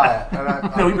get quiet.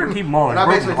 And No, you better keep them on. And I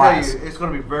Broken basically glass. tell you, it's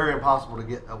going to be very impossible to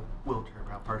get a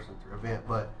wheelchair-bound person through a vent.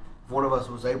 But if one of us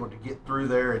was able to get through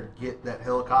there and get that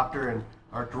helicopter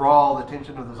or draw the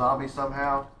attention of the zombies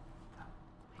somehow,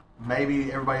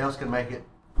 maybe everybody else can make it,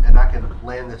 and and I can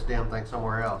land this damn thing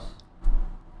somewhere else.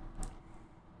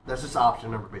 That's just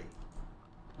option number B.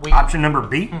 Option number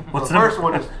B? What's the first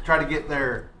one is try to get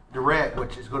there direct,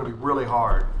 which is going to be really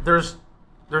hard. There's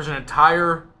an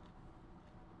entire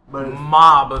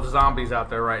mob of zombies out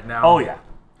there right now. Oh, yeah.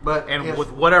 And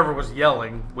with whatever was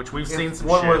yelling, which we've seen some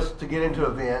one shit. was to get into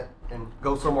an event and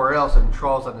go somewhere else and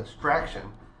draws a distraction,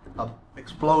 an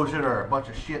explosion or a bunch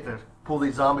of shit to pull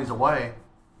these zombies away.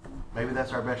 Maybe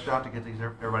that's our best shot to get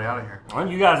everybody out of here. Well,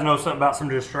 you guys know something about some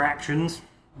distractions.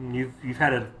 You've had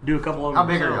to do a couple of them.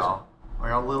 How big are y'all? Are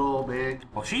y'all little, big?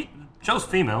 Well, Joe's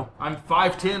female. I'm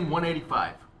 5'10",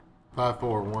 185. 5'4",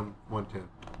 110.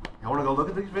 Y'all want to go look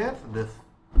at these vents and just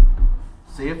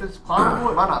see if it's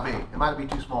climbable? It might not be. It might be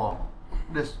too small.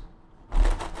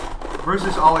 Bruce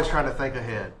is always trying to think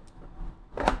ahead.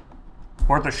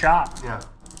 Worth a shot. Yeah.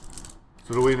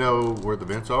 So do we know where the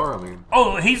vents are? I mean,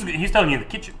 Oh, he's telling you the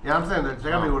kitchen. Yeah, I'm saying they're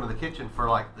going to be one in the kitchen for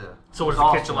like the. So is the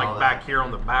sauce kitchen and all like that. back here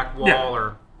on the back wall, Yeah.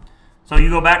 or? So you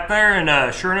go back there,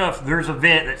 and sure enough, there's a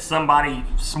vent that somebody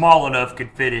small enough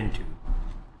could fit into.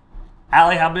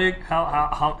 Allie, how big?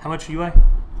 How much do you weigh?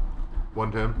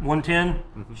 110. 110.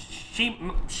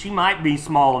 Mm-hmm. She might be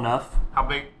small enough. How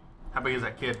big is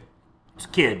that kid? It's a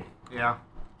kid. Yeah.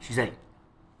 She's 8.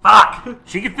 Fuck!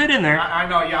 She could fit in there. I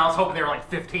know. Yeah, I was hoping they were like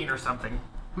 15 or something.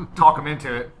 Talk them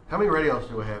into it. How many radios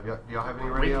do we have? Do y'all have any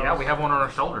radios? We have one on our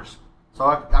shoulders. So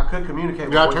I could communicate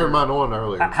with Yeah, I one turned of mine on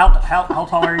earlier. How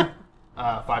tall are you?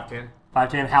 5'10",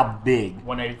 5'10". How big?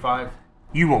 185.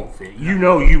 You won't fit. You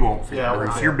know you won't fit. Yeah, Bruce.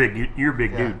 right. You're big. You're a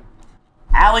big Yeah. dude.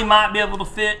 Allie might be able to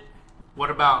fit. What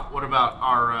about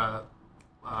our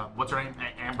what's her name?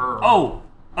 Amber?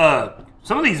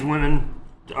 Some of these women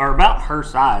are about her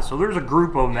size, so there's a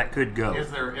group of them that could go.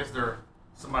 Is there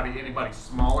anybody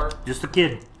smaller? Just a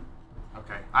kid.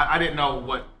 Okay, I didn't know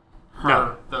what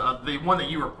her the one that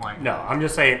you were playing. No, I'm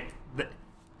just saying that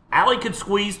Allie could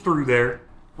squeeze through there.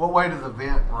 What way does the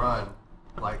vent run?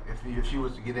 Like if she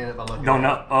was to get in it by looking. Don't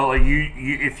know. Oh,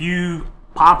 if you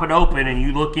pop it open and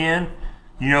you look in,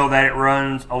 you know that it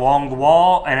runs along the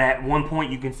wall, and at one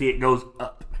point you can see it goes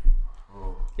up.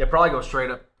 Yeah, probably go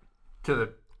straight up to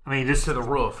the Just to the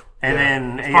roof. And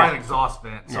then It's probably an exhaust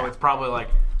vent, so Yeah. it's probably like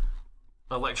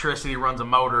electricity runs a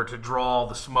motor to draw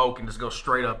the smoke and just go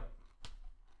straight up.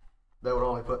 That would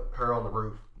only put her on the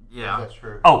roof. Yeah. If that's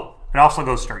true. Oh, it also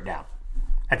goes straight down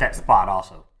at that spot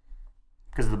also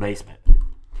because of the basement.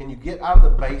 Can you get out of the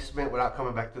basement without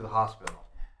coming back to the hospital?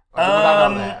 Or would I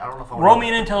know that? I don't know if I would Roll know me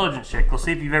an that. intelligence check. Let's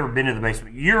see if you've ever been to the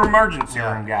basement. You're emergency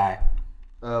room guy.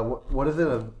 What is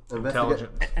it?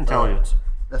 Intelligence. Intelligence.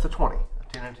 That's a 20. A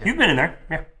 10 and 10. You've been in there,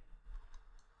 yeah.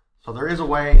 So there is a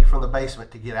way from the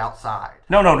basement to get outside.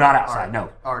 No, not outside.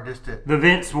 No, Or just to. the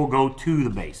vents will go to the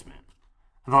basement.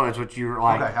 I thought that's what you were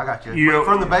like. Okay, I got you. But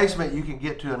from the basement, you can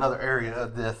get to another area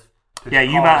of this. Yeah,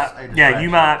 you might. Yeah, you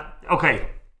might. Okay,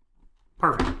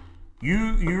 perfect.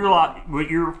 You're like what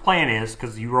your plan is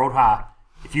because you rolled high.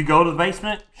 If you go to the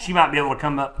basement, she might be able to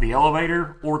come up the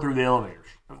elevator or through the elevators,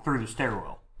 through the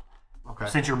stairwell. Okay.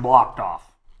 Since you're blocked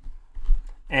off,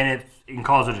 and it can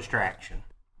cause a distraction.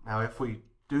 Now, if we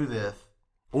do this,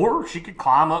 Or she could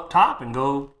climb up top and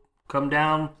come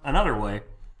down another way.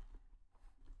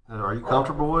 are you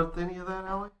comfortable with any of that,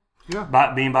 Allie? Yeah.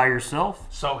 By being by yourself.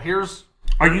 So here's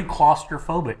Are you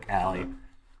claustrophobic, Allie?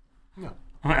 No.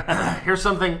 here's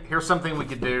something we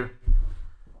could do.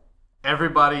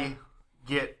 Everybody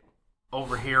get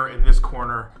over here in this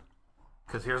corner,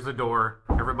 because here's the door.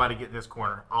 Everybody get in this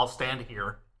corner. I'll stand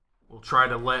here. We'll try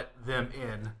to let them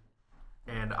in,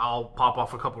 and I'll pop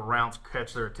off a couple rounds,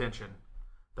 catch their attention.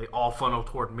 They all funnel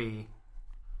toward me.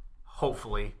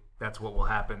 Hopefully, that's what will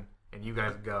happen. And you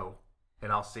guys go,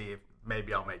 and I'll see if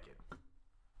maybe I'll make it.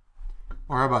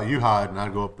 Or how about you hide and I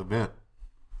go up the vent?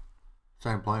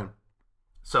 Same plan.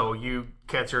 So you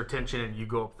catch their attention and you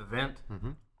go up the vent.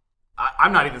 Mm-hmm.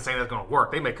 I'm not even saying that's going to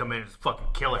work. They may come in and just fucking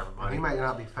kill everybody. He might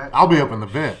not be fat. I'll be up in the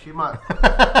vent. She might.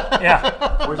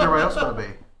 Yeah. Where's everybody else going to be?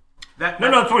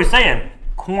 No, that's what he's saying.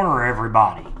 Corner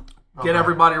everybody. Get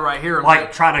everybody right here. And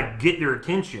Like, try to get their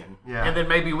attention. Yeah. And then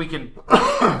maybe we can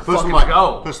Put fucking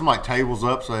go. Put some like tables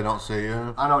up so they don't see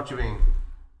you. I know what you mean.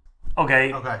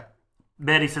 Okay. Okay.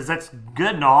 Betty says, that's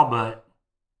good and all, but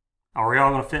are we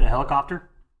all going to fit in a helicopter?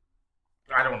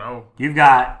 I don't know. You've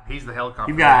got He's the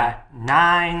helicopter.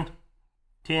 9,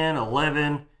 10,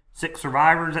 11, 6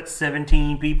 survivors. That's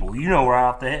 17 people. You know right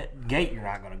off the gate you're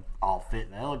not going to all fit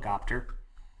in the helicopter.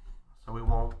 So we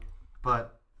won't.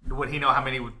 But Would he know how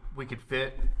many we could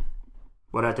fit?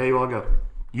 What I tell you while ago?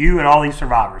 You and all these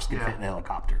survivors can Yeah. fit in the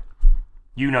helicopter.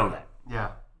 You know that.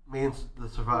 yeah, me and the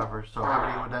survivors. So how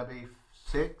many would that be?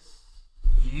 6?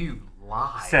 You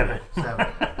lie. 7. 7.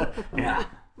 Yeah.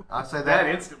 I say That that.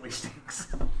 instantly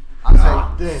stinks.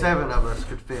 I say 7 of us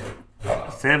could fit.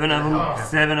 7 of them.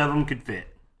 7 of them could fit.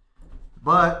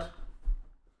 But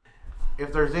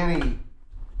if there's any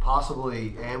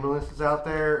possibly ambulances out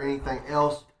there, anything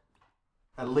else,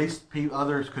 at least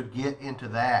others could get into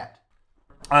that.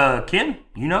 Ken,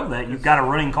 you know that you've got a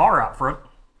running car out front.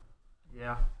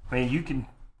 Yeah. I mean, you can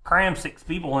cram 6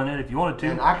 people in it if you wanted to.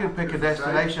 And I can pick a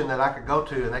destination that I could go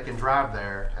to, and they can drive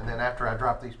there. And then after I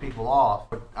drop these people off,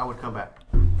 I would come back.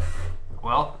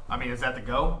 Well, I mean, is that the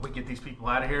go? We get these people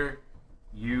out of here.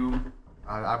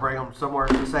 I bring them somewhere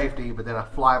to safety, but then I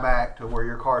fly back to where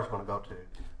your car's going to go to.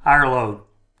 Higher load,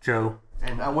 Joe.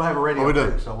 And we'll have a radio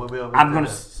too, so we'll be able to.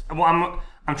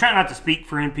 I'm trying not to speak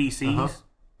for NPCs,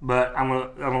 but I'm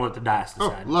gonna let the dice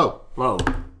decide. Low.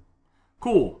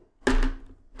 Cool.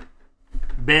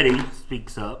 Betty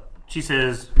speaks up. She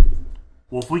says,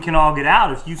 "Well, if we can all get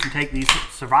out, if you can take these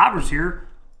survivors here,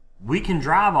 we can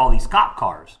drive all these cop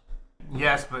cars."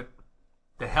 Yes, but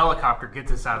the helicopter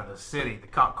gets us out of the city. The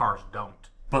cop cars don't.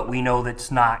 But we know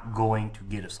that's not going to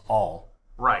get us all.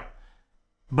 Right.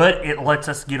 But it lets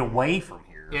us get away from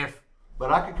here.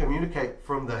 But I could communicate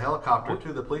from the helicopter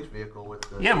to the police vehicle with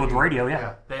the with radio,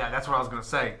 yeah. Yeah, that's what I was gonna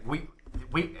say. We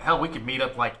could meet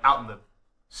up like out in the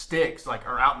sticks, like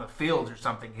or out in the fields or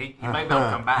something. He might be able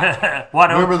to come back.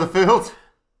 Remember the fields?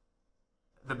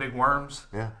 The big worms.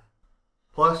 Yeah.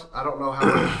 Plus, I don't know how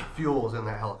much fuel is in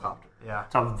that helicopter. Yeah.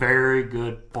 It's a very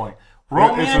good point.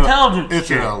 Roll me intelligence It's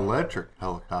check. an electric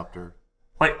helicopter.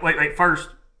 Wait. First,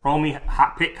 roll me,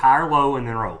 pick high or low, and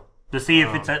then roll. To see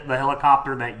if it's at the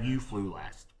helicopter that you flew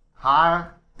last. High?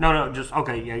 No, just,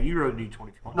 okay, yeah, you rolled D20 if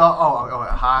you want. No,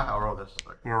 high. I'll roll this.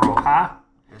 You're going to roll high?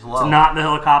 It's low. It's not the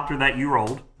helicopter that you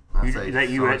rolled.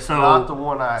 It's not the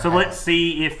one I So had. let's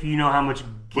see if you know how much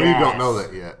gas. Well, you don't know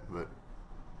that yet, but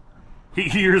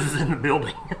Yours is in the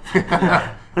building. it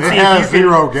has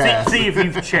zero gas. See if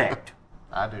you've checked.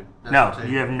 I do. No,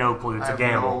 you have no clue. It's I a have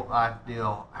gamble. no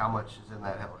idea how much is in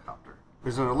that helicopter.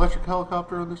 Is it an electric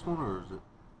helicopter in this one, or is it?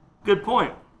 Good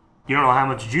point. You don't know how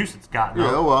much juice it's got.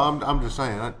 Yeah, No. well, I'm just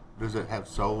saying. Does it have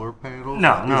solar panels?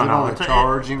 No, Is no, it no. on a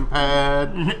charging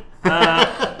pad?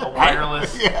 A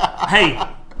wireless. Hey,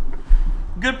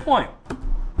 good point.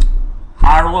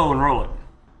 High or low and roll it.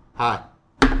 Hi.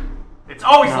 It's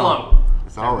always low.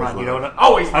 It's always Right, you know low. what?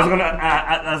 Always I was low.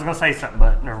 gonna say something,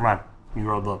 but never mind. You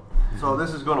rolled low. So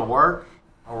this is going to work,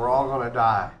 or we're all going to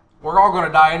die. We're all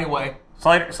gonna die anyway.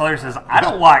 Slater says, I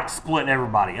don't like splitting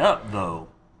everybody up, though.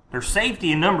 There's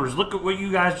safety in numbers. Look at what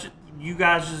you guys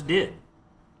just did.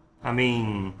 I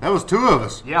mean, That was 2 of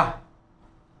us. Yeah.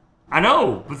 I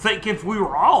know, but think if we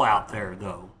were all out there,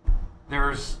 though.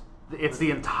 It's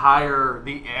the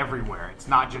everywhere. It's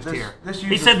not just here. This He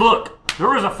uses, said, look, there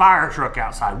was a fire truck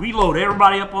outside. We load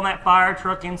everybody up on that fire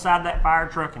truck, inside that fire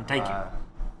truck, and take it.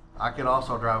 I could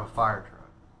also drive a fire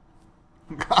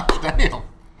truck. Gosh damn.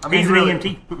 I mean, He's an really,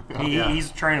 EMT. He's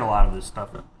trained a lot of this stuff.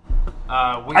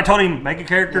 I told him, make a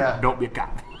character, Yeah. don't be a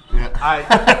cop.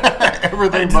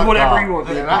 Everything Do but whatever cop. you want.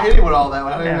 And I hit him with all that.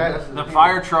 I didn't The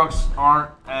fire trucks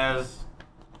aren't as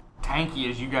tanky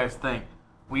as you guys think.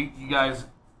 You guys.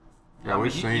 Yeah,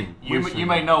 we've seen. You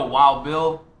may know Wild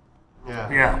Bill. Yeah.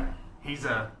 Yeah, He's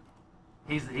the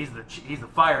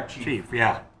fire chief. chief,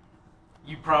 yeah.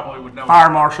 You probably would know. Fire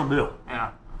Marshal Bill.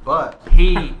 Yeah. But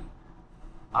He.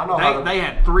 I know how to. They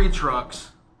had 3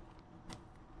 trucks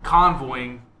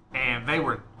convoying, and they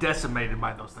were decimated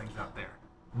by those things out there.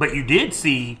 But you did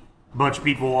see a bunch of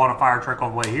people on a fire truck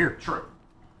on the way here. True.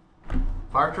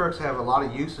 Fire trucks have a lot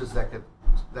of uses that can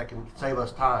save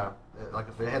us time. Like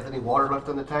if it has any water left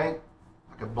in the tank,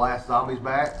 I could blast zombies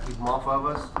back, keep them off of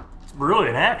us. It's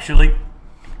brilliant, actually.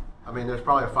 I mean, there's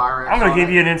probably a fire. I'm gonna give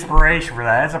you an inspiration for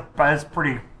that.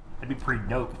 That'd be pretty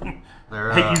dope.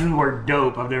 They're, I hate using the word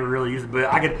dope. I've never really used it, but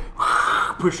I could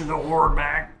push the horde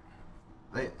back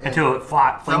until it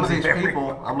flies. Some of these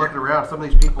people, I'm looking around. Some of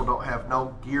these people don't have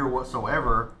no gear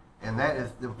whatsoever, and that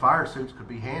is the fire suits could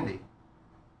be handy.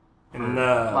 And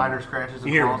Minor scratches and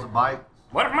you hear- claws and bites.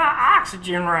 what if my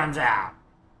oxygen runs out?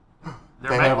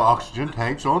 They have oxygen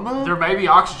tanks on them? There may be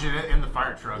oxygen in the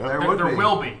fire truck. Yeah. There would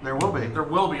will be. There will be. There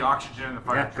will be oxygen in the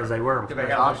fire Yeah, truck. because they were. They There's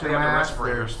have oxygen the masks.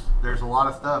 respirators. There's a lot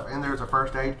of stuff, and there's a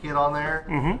first aid kit on there.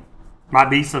 Might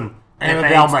be some And a F8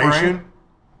 Dalmatian? spray.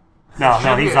 No,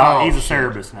 Should he's be- a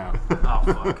Cerebus now.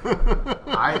 Oh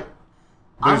fuck!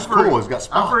 But it's cool. It's got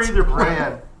I'm for spots. either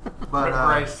plan, but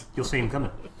Bryce. You'll see him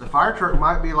coming. the fire truck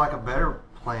might be like a better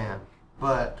plan,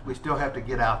 but we still have to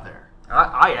get out there.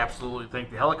 I absolutely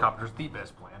think the helicopter's the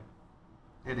best plan.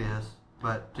 It is,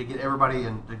 but to get everybody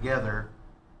in together,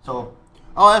 so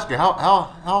I'll ask you, how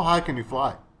high can you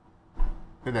fly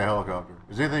in that helicopter?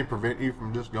 Does anything prevent you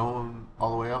from just going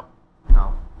all the way out?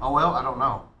 No. Oh, well, I don't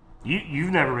know.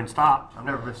 You've never been stopped. I've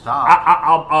never been stopped.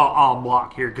 I'll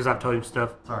block here because I've told him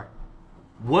stuff. Sorry.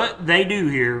 What they do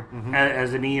here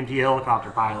as an EMT helicopter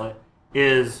pilot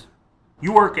is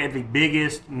you work at the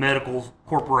biggest medical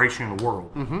corporation in the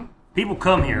world. Mm-hmm. People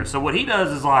come here. So what he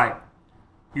does is like,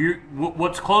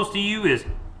 what's close to you is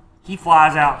he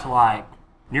flies out to like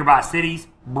nearby cities,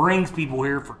 brings people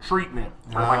here for treatment,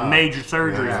 for like major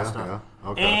surgeries and stuff. Yeah.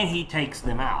 Okay. And he takes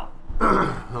them out.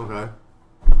 Okay.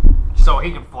 So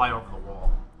he can fly over the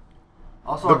wall.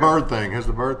 Also, The bird thing. Has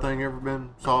the bird thing ever been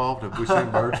solved? Have we seen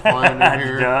birds flying in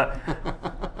here?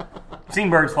 Seen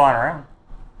birds flying around.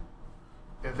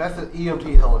 if that's an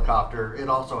EMT helicopter, it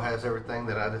also has everything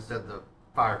that I just said the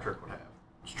fire truck would have.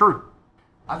 It's true.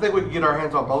 I think we could get our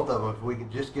hands on both of them if we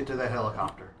could just get to that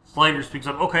helicopter. Slater speaks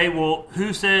up. Okay, well,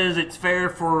 who says it's fair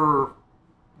for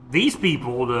these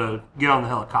people to get on the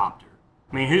helicopter?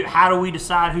 I mean, how do we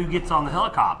decide who gets on the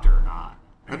helicopter or not?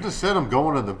 I just said I'm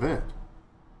going to the vent.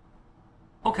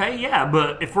 Okay, yeah,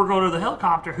 but if we're going to the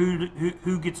helicopter,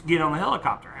 who gets to get on the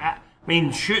helicopter? I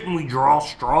mean, shouldn't we draw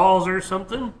straws or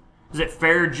something? Is it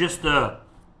fair just to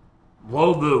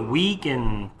load the weak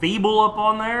and feeble up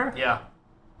on there? Yeah,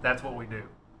 that's what we do.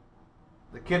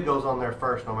 The kid goes on there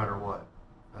first no matter what.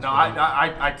 That's No, what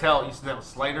I tell, you said that was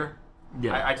Slater?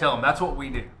 Yeah. I tell him that's what we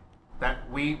do. That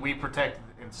we protect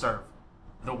and serve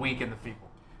the weak and the feeble.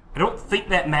 I don't think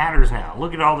that matters now.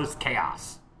 Look at all this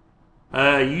chaos.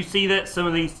 You see that some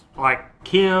of these, like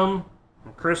Kim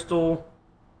and Crystal,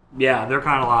 yeah, they're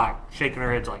kind of like shaking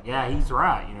their heads like, yeah, he's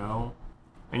right, you know.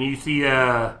 And you see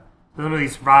some of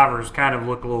these survivors kind of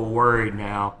look a little worried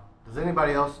now. Does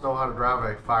anybody else know how to drive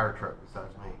a fire truck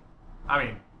besides me? I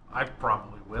mean, I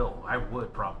probably will. I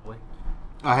would probably.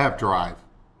 I have drive.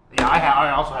 Yeah,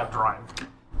 I also have drive.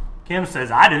 Kim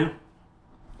says, I do.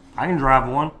 I can drive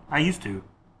one. I used to.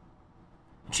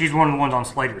 She's one of the ones on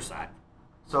Slater's side.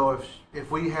 So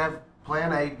if we have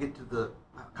plan A, get to the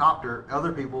copter,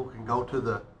 other people can go to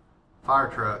the fire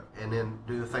truck and then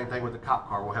do the same thing with the cop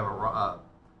car. We'll have a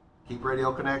keep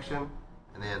radio connection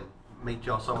and then meet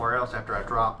y'all somewhere else after I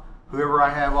drop whoever I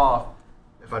have off.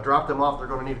 If I drop them off, they're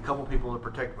going to need a couple people to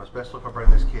protect them, especially if I bring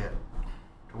this kid.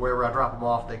 To wherever I drop them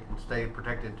off, they can stay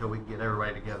protected until we can get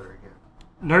everybody together again.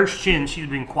 Nurse Chin, she's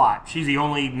been quiet. She's the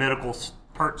only medical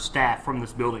staff from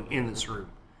this building in this room.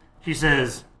 She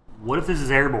says, what if this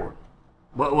is airborne?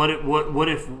 What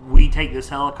if we take this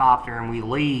helicopter and we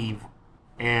leave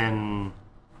and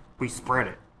we spread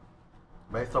it?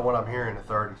 Based on what I'm hearing, it's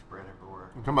already spread everywhere.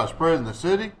 You talking about spreading the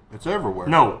city? It's everywhere.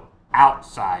 No,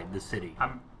 outside the city.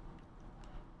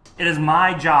 It is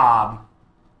my job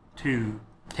to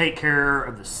take care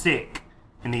of the sick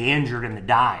and the injured and the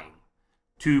dying,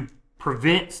 to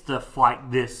prevent stuff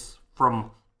like this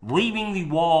from leaving the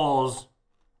walls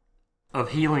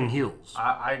of Healing Hills.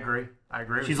 I agree. I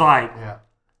agree. She's like, Yeah.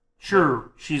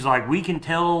 sure. She's like, we can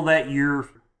tell that you're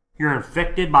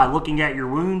infected by looking at your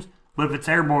wounds, but if it's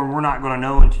airborne, we're not going to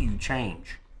know until you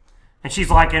change. And she's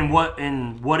like, and what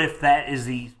if that is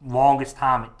the longest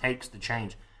time it takes to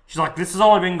change? She's like, this has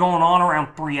only been going on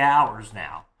around 3 hours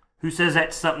now. Who says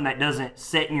that's something that doesn't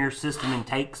set in your system and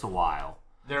takes a while?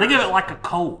 Think of it like a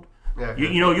cold. Yeah,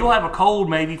 You know, you'll have a cold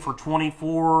maybe for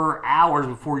 24 hours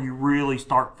before you really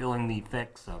start feeling the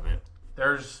effects of it.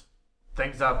 There's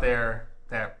things out there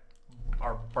that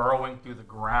are burrowing through the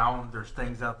ground. There's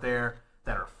things out there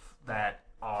that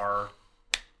are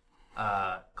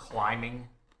climbing.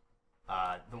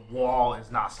 The wall is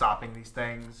not stopping these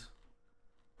things.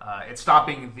 It's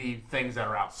stopping the things that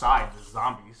are outside, the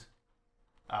zombies,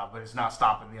 but it's not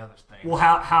stopping the other things. Well,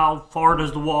 how far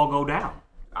does the wall go down?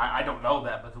 I don't know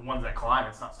that, but the ones that climb,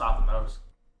 it's not stopping those.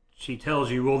 She tells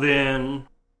you, well, then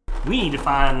we need to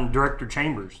find Director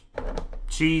Chambers.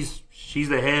 She's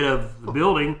the head of the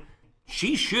building.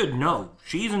 She should know.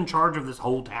 She's in charge of this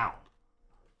whole town.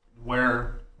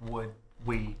 Where would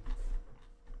we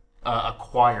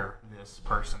acquire this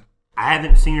person? I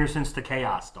haven't seen her since the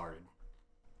chaos started.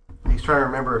 He's trying to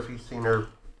remember if he's seen her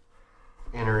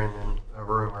entering in a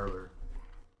room earlier.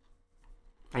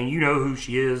 And you know who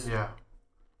she is. Yeah.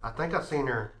 I think I've seen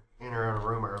her enter in a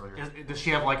room earlier. Does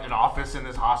she have like an office in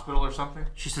this hospital or something?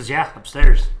 She says, yeah,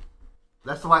 upstairs.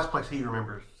 That's the last place he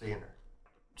remembers seeing her.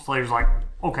 Slater's like,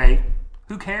 okay,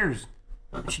 who cares?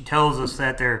 She tells us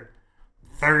that they're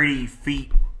 30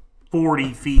 feet,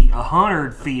 40 feet,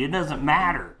 100 feet. It doesn't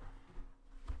matter.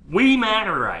 We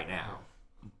matter right now.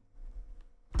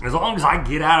 As long as I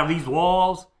get out of these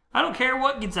walls, I don't care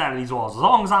what gets out of these walls, as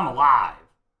long as I'm alive.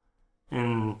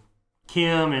 And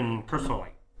Kim and Crystal are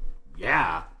like,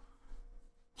 yeah.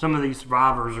 Some of these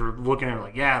survivors are looking at it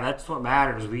like, yeah, that's what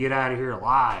matters. We get out of here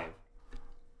alive.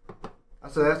 I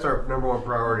said that's our number one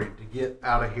priority, to get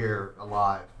out of here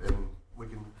alive, and we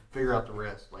can figure out the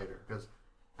rest later. Because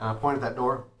I pointed at that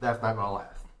door, that's not going to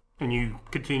last. And you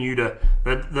continue to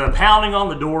the pounding on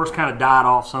the doors kind of died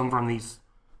off some from the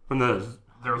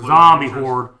zombie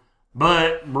horde.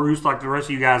 But Bruce, like the rest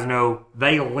of you guys know,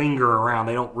 they linger around.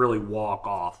 They don't really walk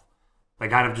off. They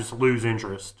kind of just lose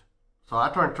interest. So I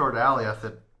turned toward Ally. I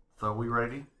said, "So we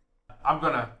ready?" I'm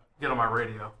gonna get on my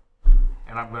radio,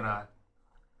 and I'm gonna.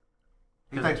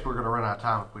 He thinks we're gonna run out of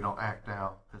time if we don't act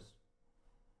now. Because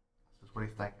this is what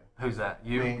he's thinking. Who's that?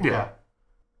 You? Me? Yeah.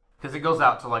 Because it goes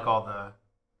out to like all the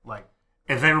like.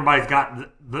 If everybody's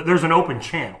got, there's an open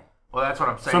channel. Well, that's what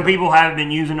I'm saying. Some people have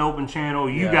been using open channel.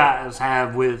 You Yeah. guys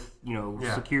have with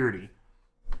Yeah. security.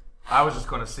 I was just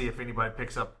going to see if anybody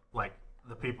picks up like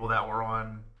the people that were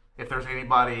on. If there's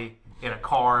anybody in a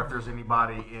car, if there's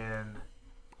anybody in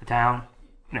The town.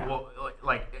 No. well,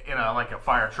 like in a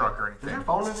fire truck or Is there a anything.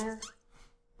 phone in here?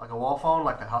 Like a wall phone,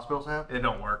 like the hospitals have? It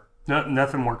don't work. No,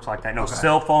 nothing works like that. No, Okay.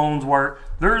 cell phones work.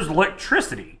 There's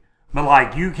electricity, but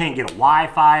like you can't get a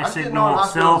Wi-Fi I just didn't know signal, in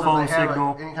a cell hospitals phone if they have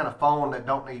signal. any kind of phone that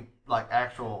don't need like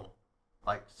actual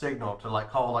like signal to like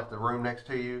call like the room next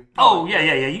to you. Oh yeah.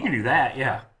 You can do that.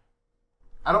 Yeah,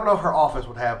 I don't know if her office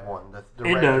would have one. The it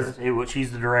director. does.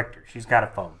 She's the director. She's got a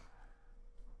phone.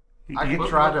 I could Let-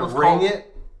 try to let's ring call- it.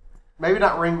 Maybe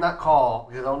not ring, not call,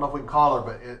 because I don't know if we can call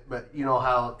her. But you know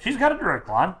how She's got a direct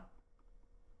line.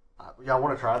 y'all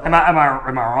want to try that? Am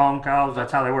I wrong, Kyle?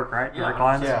 That's how they work, right? Direct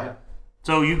lines. Yeah.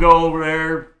 So you go over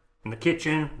there in the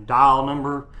kitchen, dial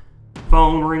number,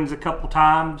 phone rings a couple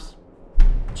times.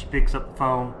 She picks up the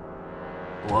phone.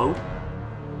 Hello?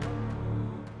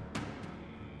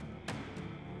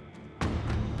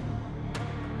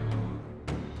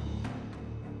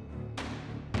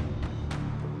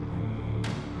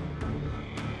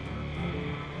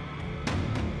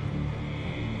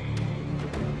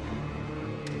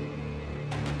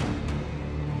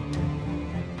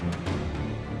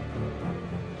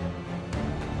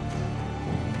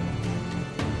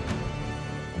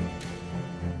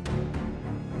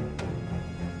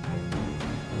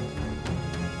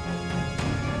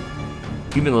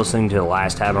 You've been listening to the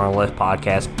Last Tavern on the Left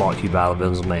podcast, brought to you by The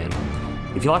Villains Man.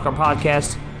 If you like our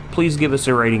podcast, please give us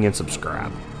a rating and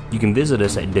subscribe. You can visit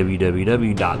us at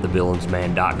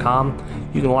www.thevillainsman.com.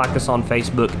 You can like us on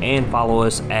Facebook and follow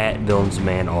us at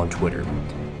VillainsMan on Twitter.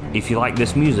 If you like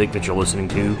this music that you're listening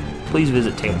to, please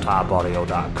visit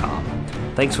tabletopaudio.com.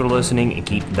 Thanks for listening and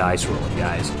keep the dice rolling,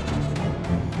 guys.